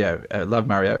 Mario, loved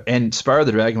Mario, and Spyro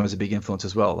the Dragon was a big influence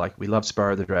as well. Like, we loved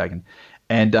Spyro the Dragon.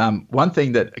 And one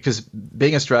thing because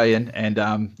being Australian,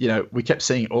 and we kept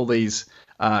seeing all these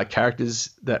characters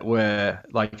that were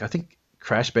like, I think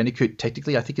Crash Bandicoot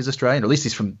technically I think is Australian, or at least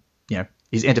he's from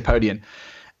he's Antipodian.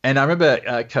 And I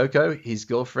remember Coco, his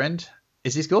girlfriend.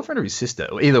 Is his girlfriend or his sister?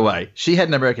 Or either way, she had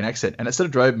an American accent, and it sort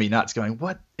of drove me nuts. Going,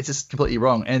 what? It's just completely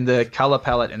wrong. And the color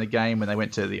palette in the game when they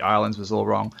went to the islands was all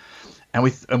wrong. And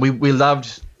we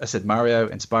loved, I said, Mario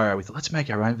and Spyro. We thought, let's make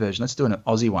our own version. Let's do an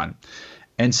Aussie one.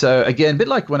 And so, again, a bit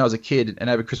like when I was a kid, and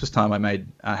over Christmas time I made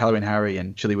Halloween Harry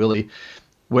and Chili Willy.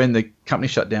 When the company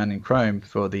shut down in Chrome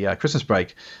for the Christmas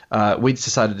break, we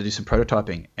decided to do some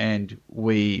prototyping, and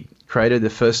we created the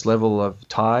first level of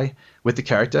Ty with the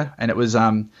character. And it was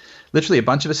literally a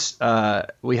bunch of us.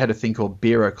 We had a thing called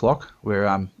Beer O'Clock, where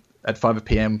at 5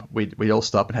 p.m. we'd all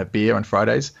stop and have beer on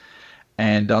Fridays.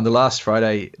 And on the last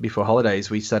Friday before holidays,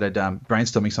 we started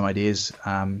brainstorming some ideas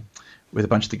with a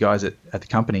bunch of the guys at the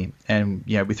company, and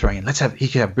we're throwing in, he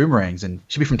could have boomerangs, and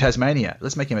should be from Tasmania.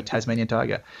 Let's make him a Tasmanian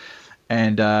tiger.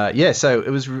 And so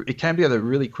it came together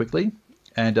really quickly.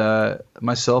 And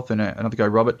myself and another guy,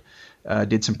 Robert,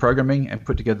 did some programming and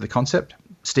put together the concept.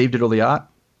 Steve did all the art,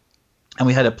 and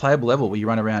we had a playable level where you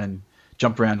run around and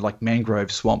jump around like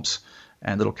mangrove swamps,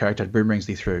 and little character had boomerangs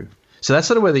he threw. So that's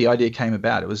sort of where the idea came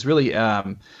about. It was really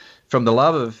from the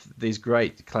love of these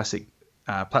great classic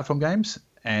platform games.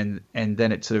 And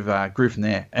then it sort of grew from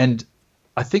there. And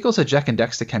I think also Jack and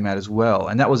Daxter came out as well,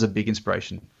 and that was a big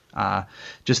inspiration,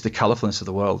 just the colourfulness of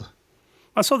the world.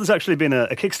 I saw there's actually been a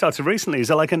Kickstarter recently. Is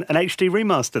there like an HD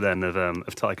remaster then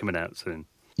of Ty coming out soon?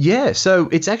 Yeah, so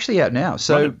it's actually out now.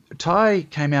 So Ty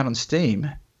came out on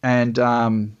Steam, and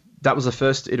that was the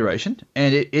first iteration,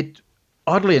 and it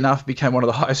oddly enough became one of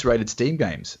the highest rated Steam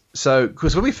games. So,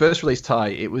 because when we first released Ty,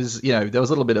 it was, there was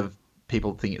a little bit of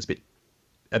people thinking it's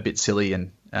a bit silly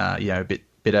and a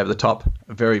bit over the top,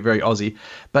 very, very Aussie.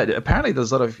 But apparently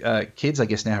there's a lot of kids, I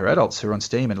guess now, who are adults who are on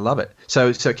Steam and love it. So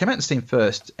it came out on Steam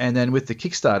first, and then with the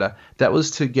Kickstarter, that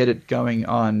was to get it going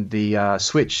on the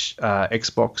Switch,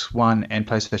 Xbox One, and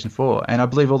PlayStation 4. And I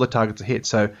believe all the targets are hit,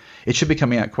 so it should be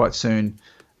coming out quite soon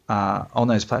on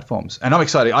those platforms. And I'm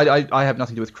excited. I have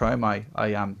nothing to do with Chrome. I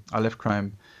left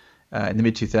Chrome in the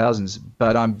mid 2000s,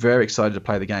 but I'm very excited to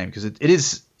play the game because it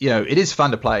is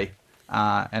fun to play.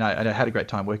 And I had a great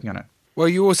time working on it. Well,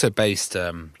 you also based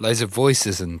loads of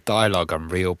voices and dialogue on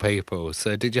real people.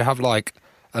 So did you have like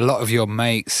a lot of your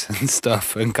mates and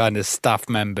stuff and kind of staff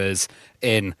members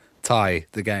in Ty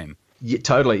the game? Yeah,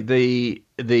 totally.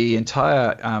 The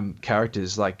entire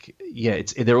characters,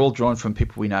 they're all drawn from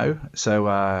people we know.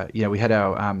 So we had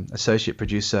our associate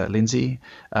producer Lindsay.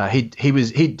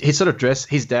 He sort of dressed.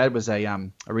 His dad was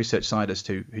a research scientist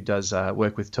who does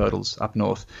work with turtles up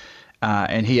north.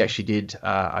 And he actually did,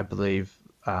 I believe,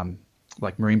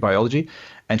 like marine biology.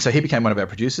 And so he became one of our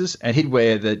producers, and he'd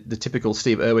wear the typical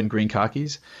Steve Irwin green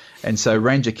khakis. And so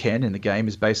Ranger Ken in the game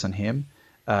is based on him.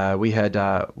 We had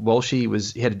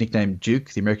Walshy, he had a nickname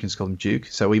Duke. The Americans called him Duke.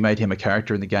 So we made him a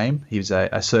character in the game. He was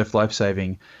a surf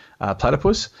life-saving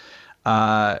platypus.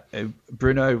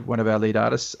 Bruno, one of our lead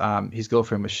artists, his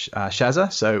girlfriend was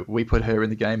Shazza. So we put her in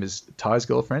the game as Ty's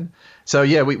girlfriend. So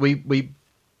yeah, we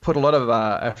put a lot of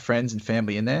our friends and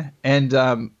family in there.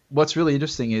 And what's really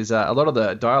interesting is a lot of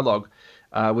the dialogue,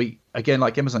 we, again,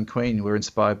 like Amazon Queen, we're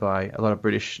inspired by a lot of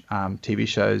British TV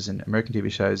shows and American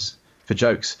TV shows for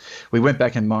jokes. We went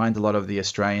back and mined a lot of the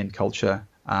Australian culture.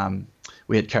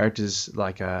 We had characters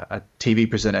like a TV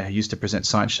presenter who used to present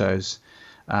science shows.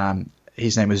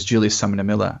 His name was Julius Sumner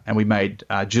Miller, and we made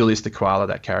Julius the Koala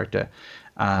that character.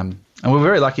 And we're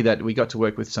very lucky that we got to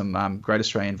work with some great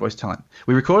Australian voice talent.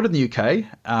 We recorded in the UK,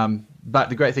 but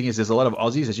the great thing is there's a lot of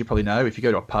Aussies, as you probably know. If you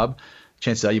go to a pub,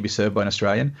 chances are you'll be served by an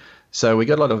Australian. So we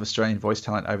got a lot of Australian voice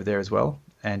talent over there as well.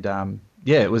 And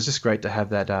yeah, it was just great to have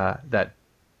that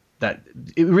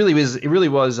it really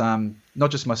was not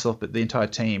just myself but the entire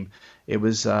team. It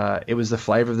was the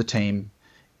flavor of the team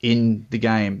in the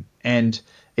game, and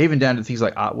even down to things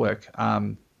like artwork.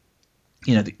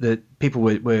 The people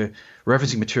were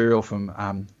referencing material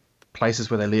from places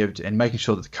where they lived and making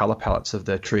sure that the color palettes of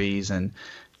the trees and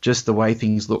just the way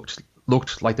things looked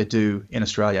like they do in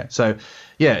Australia. So,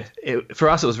 yeah, for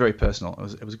us it was very personal.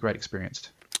 It was a great experience.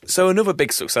 So another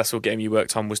big successful game you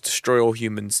worked on was Destroy All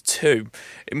Humans 2.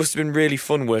 It must have been really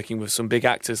fun working with some big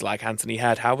actors like Anthony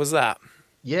Head. How was that?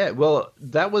 Yeah, well,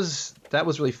 that was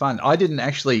really fun. I didn't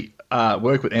actually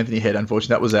work with Anthony Head,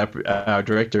 unfortunately. That was our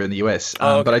director in the US.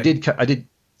 Okay. But I did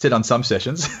sit on some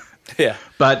sessions. Yeah.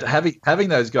 But having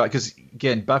those guys, because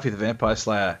again, Buffy the Vampire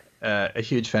Slayer, a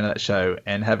huge fan of that show,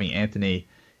 and having Anthony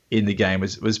in the game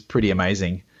was pretty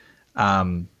amazing.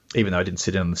 Even though I didn't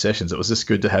sit in on the sessions, it was just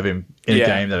good to have him in a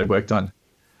game that I worked on.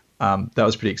 That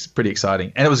was pretty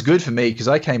exciting, and it was good for me because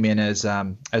I came in as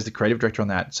the creative director on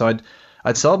that. So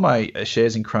I'd sold my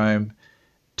shares in Chrome,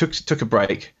 took a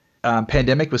break.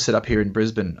 Pandemic was set up here in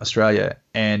Brisbane, Australia,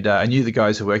 and I knew the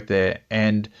guys who worked there.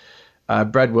 And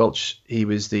Brad Welch, he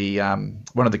was the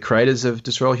one of the creators of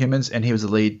Destroy All Humans, and he was the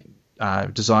lead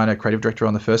designer, creative director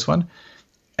on the first one.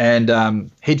 And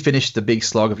he'd finished the big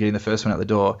slog of getting the first one out the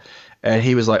door. And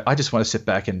he was like, I just want to sit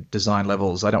back and design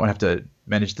levels. I don't want to have to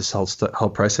manage this whole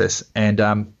process. And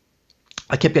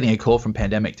I kept getting a call from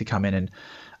Pandemic to come in and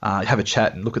have a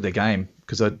chat and look at their game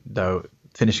because they were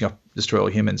finishing up Destroy All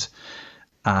Humans.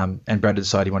 And Brad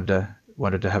decided he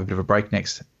wanted to have a bit of a break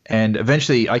next. And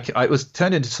eventually I was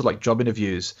turned into sort of like job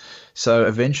interviews. So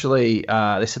eventually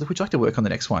they said, look, would you like to work on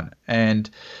the next one? And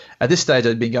at this stage,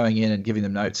 I'd been going in and giving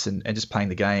them notes and just playing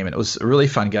the game. And it was a really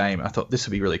fun game. I thought this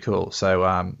would be really cool.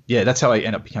 So, that's how I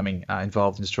ended up becoming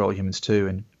involved in Destroy All Humans 2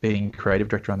 and being creative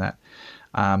director on that.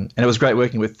 And it was great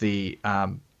working with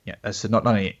so not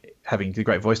only having the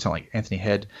great voice talent like Anthony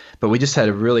Head, but we just had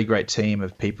a really great team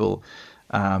of people,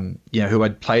 who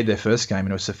I'd played their first game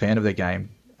and was a fan of their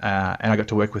game. And I got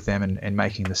to work with them in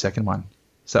making the second one.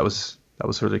 So that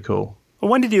was really cool. Well,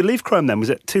 when did you leave Chrome then?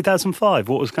 Was it 2005?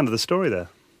 What was kind of the story there?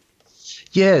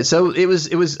 Yeah, so it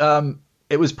was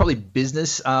probably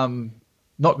business,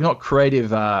 not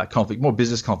creative conflict, more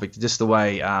business conflict. Just the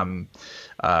way one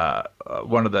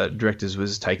of the directors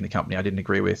was taking the company, I didn't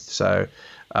agree with. So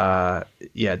at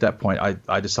that point,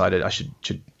 I decided I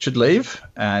should leave,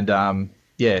 and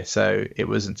so it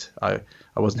wasn't. I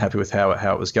wasn't happy with how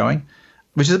it was going,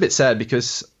 which is a bit sad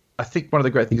because I think one of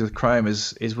the great things with Chrome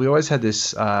is we always had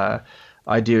this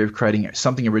idea of creating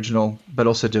something original, but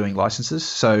also doing licenses.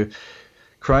 So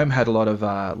Chrome had a lot of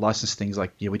licensed things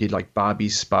like we did like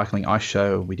Barbie's Sparkling Ice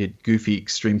Show, we did Goofy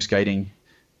Extreme Skating,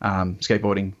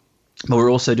 skateboarding, but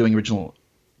we're also doing original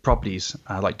properties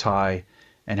like Ty,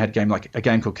 and had a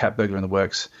game called Cat Burglar in the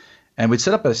works, and we'd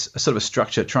set up a sort of a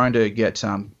structure trying to get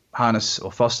harness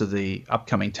or foster the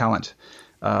upcoming talent,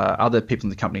 other people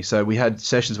in the company. So we had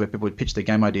sessions where people would pitch their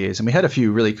game ideas, and we had a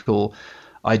few really cool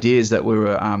ideas that we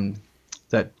were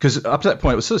because up to that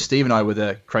point it was sort of Steve and I were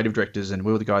the creative directors, and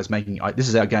we were the guys making this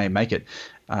is our game, make it.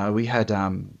 We had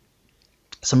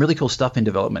some really cool stuff in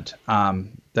development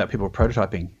that people were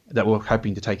prototyping that we were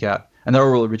hoping to take out, and they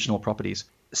were all original properties.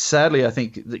 Sadly, I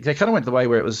think they kind of went the way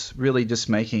where it was really just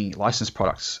making licensed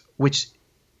products, which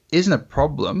isn't a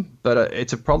problem, but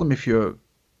it's a problem if you're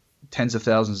tens of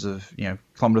thousands of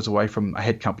kilometers away from a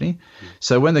head company.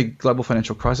 So when the global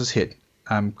financial crisis hit,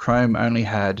 Chrome only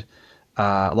had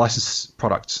licensed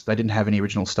products. They didn't have any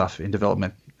original stuff in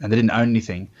development, and they didn't own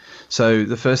anything. So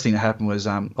the first thing that happened was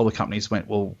all the companies went,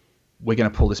 well, we're going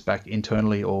to pull this back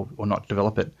internally or not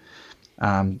develop it.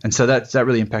 And so that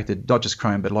really impacted not just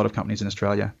Chrome, but a lot of companies in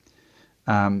Australia.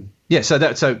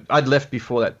 So I'd left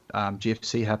before that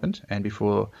GFC happened and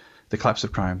before the collapse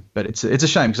of Chrome. But it's a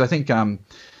shame because I think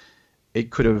it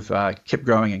could have kept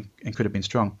growing and could have been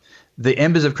strong. The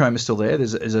embers of Chrome are still there.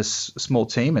 There's a small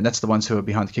team, and that's the ones who are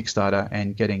behind the Kickstarter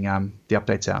and getting the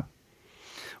updates out.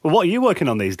 Well, what are you working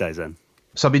on these days then?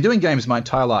 So I've been doing games my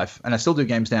entire life, and I still do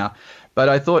games now. But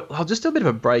I thought I'll just do a bit of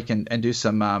a break and do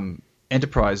some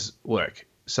enterprise work,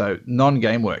 so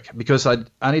non-game work, because I'd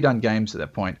only done games at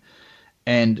that point.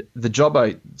 And the job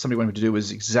somebody wanted me to do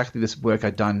was exactly this work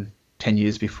I'd done 10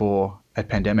 years before at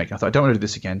Pandemic. I thought, I don't want to do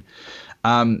this again.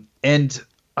 And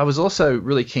I was also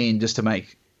really keen just to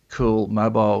make cool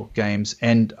mobile games,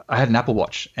 and I had an Apple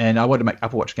Watch, and I wanted to make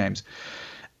Apple Watch games.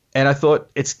 And I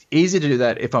thought it's easy to do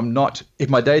that if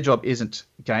my day job isn't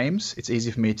games. It's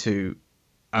easy for me to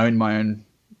own my own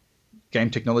game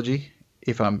technology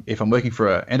if I'm working for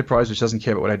an enterprise which doesn't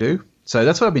care about what I do. So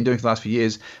that's what I've been doing for the last few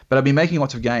years. But I've been making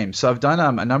lots of games. So I've done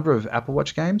a number of Apple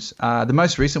Watch games. The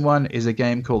most recent one is a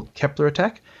game called Kepler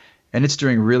Attack, and it's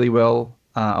doing really well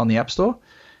on the App Store.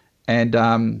 And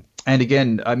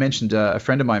again, I mentioned a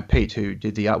friend of mine, Pete, who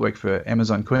did the artwork for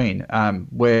Amazon Queen.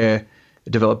 We're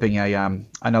developing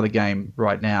another game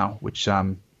right now, which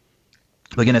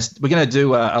we're gonna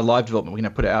do a live development. We're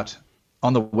gonna put it out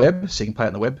on the web, so you can play it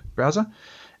in the web browser,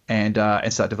 and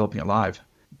start developing it live.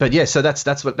 But yeah, so that's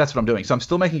what I'm doing. So I'm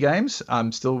still making games.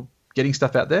 I'm still getting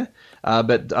stuff out there,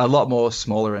 but a lot more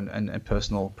smaller and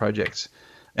personal projects.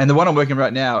 And the one I'm working on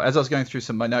right now, as I was going through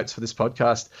some of my notes for this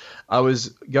podcast, I was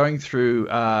going through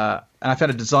and I found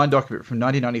a design document from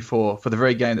 1994 for the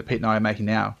very game that Pete and I are making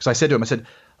now. Because I said to him,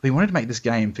 we wanted to make this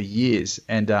game for years,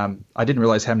 and I didn't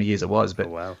realize how many years it was, but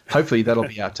hopefully that'll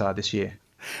be out this year.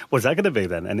 What's that going to be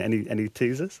then? Any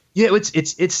teasers? Yeah,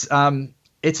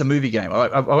 it's a movie game.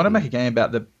 I want to make a game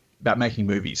about making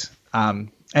movies,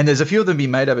 and there's a few of them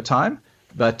being made over time,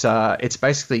 but it's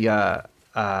basically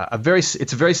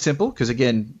it's very simple because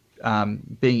again,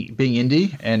 being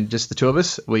indie and just the two of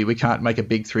us, we can't make a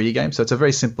big 3D game, so it's a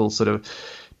very simple sort of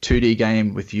 2D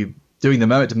game with you doing the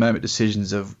moment-to-moment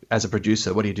decisions of, as a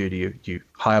producer, what do you do? Do you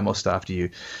hire more staff? Do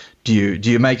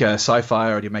you make a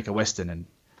sci-fi or do you make a western? And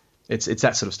it's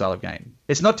that sort of style of game.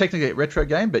 It's not technically a retro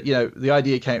game, but the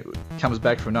idea comes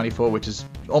back from '94, which is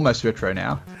almost retro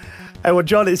now. Hey, well,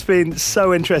 John, it's been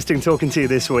so interesting talking to you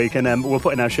this week, and we'll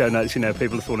put in our show notes,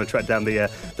 people if they want to track down the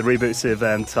reboots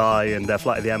of Ty and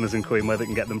Flight of the Amazon Queen, where they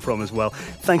can get them from as well.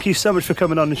 Thank you so much for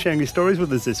coming on and sharing your stories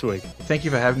with us this week. Thank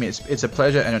you for having me. It's a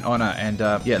pleasure and an honour, and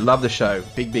love the show.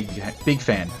 Big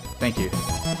fan. Thank you.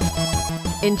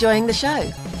 Enjoying the show?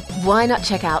 Why not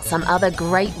check out some other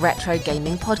great retro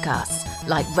gaming podcasts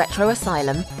like Retro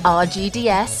Asylum,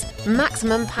 RGDS,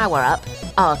 Maximum Power Up,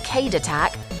 Arcade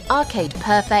Attack, Arcade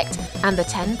Perfect, and the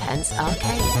 10 Pence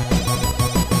Arcade.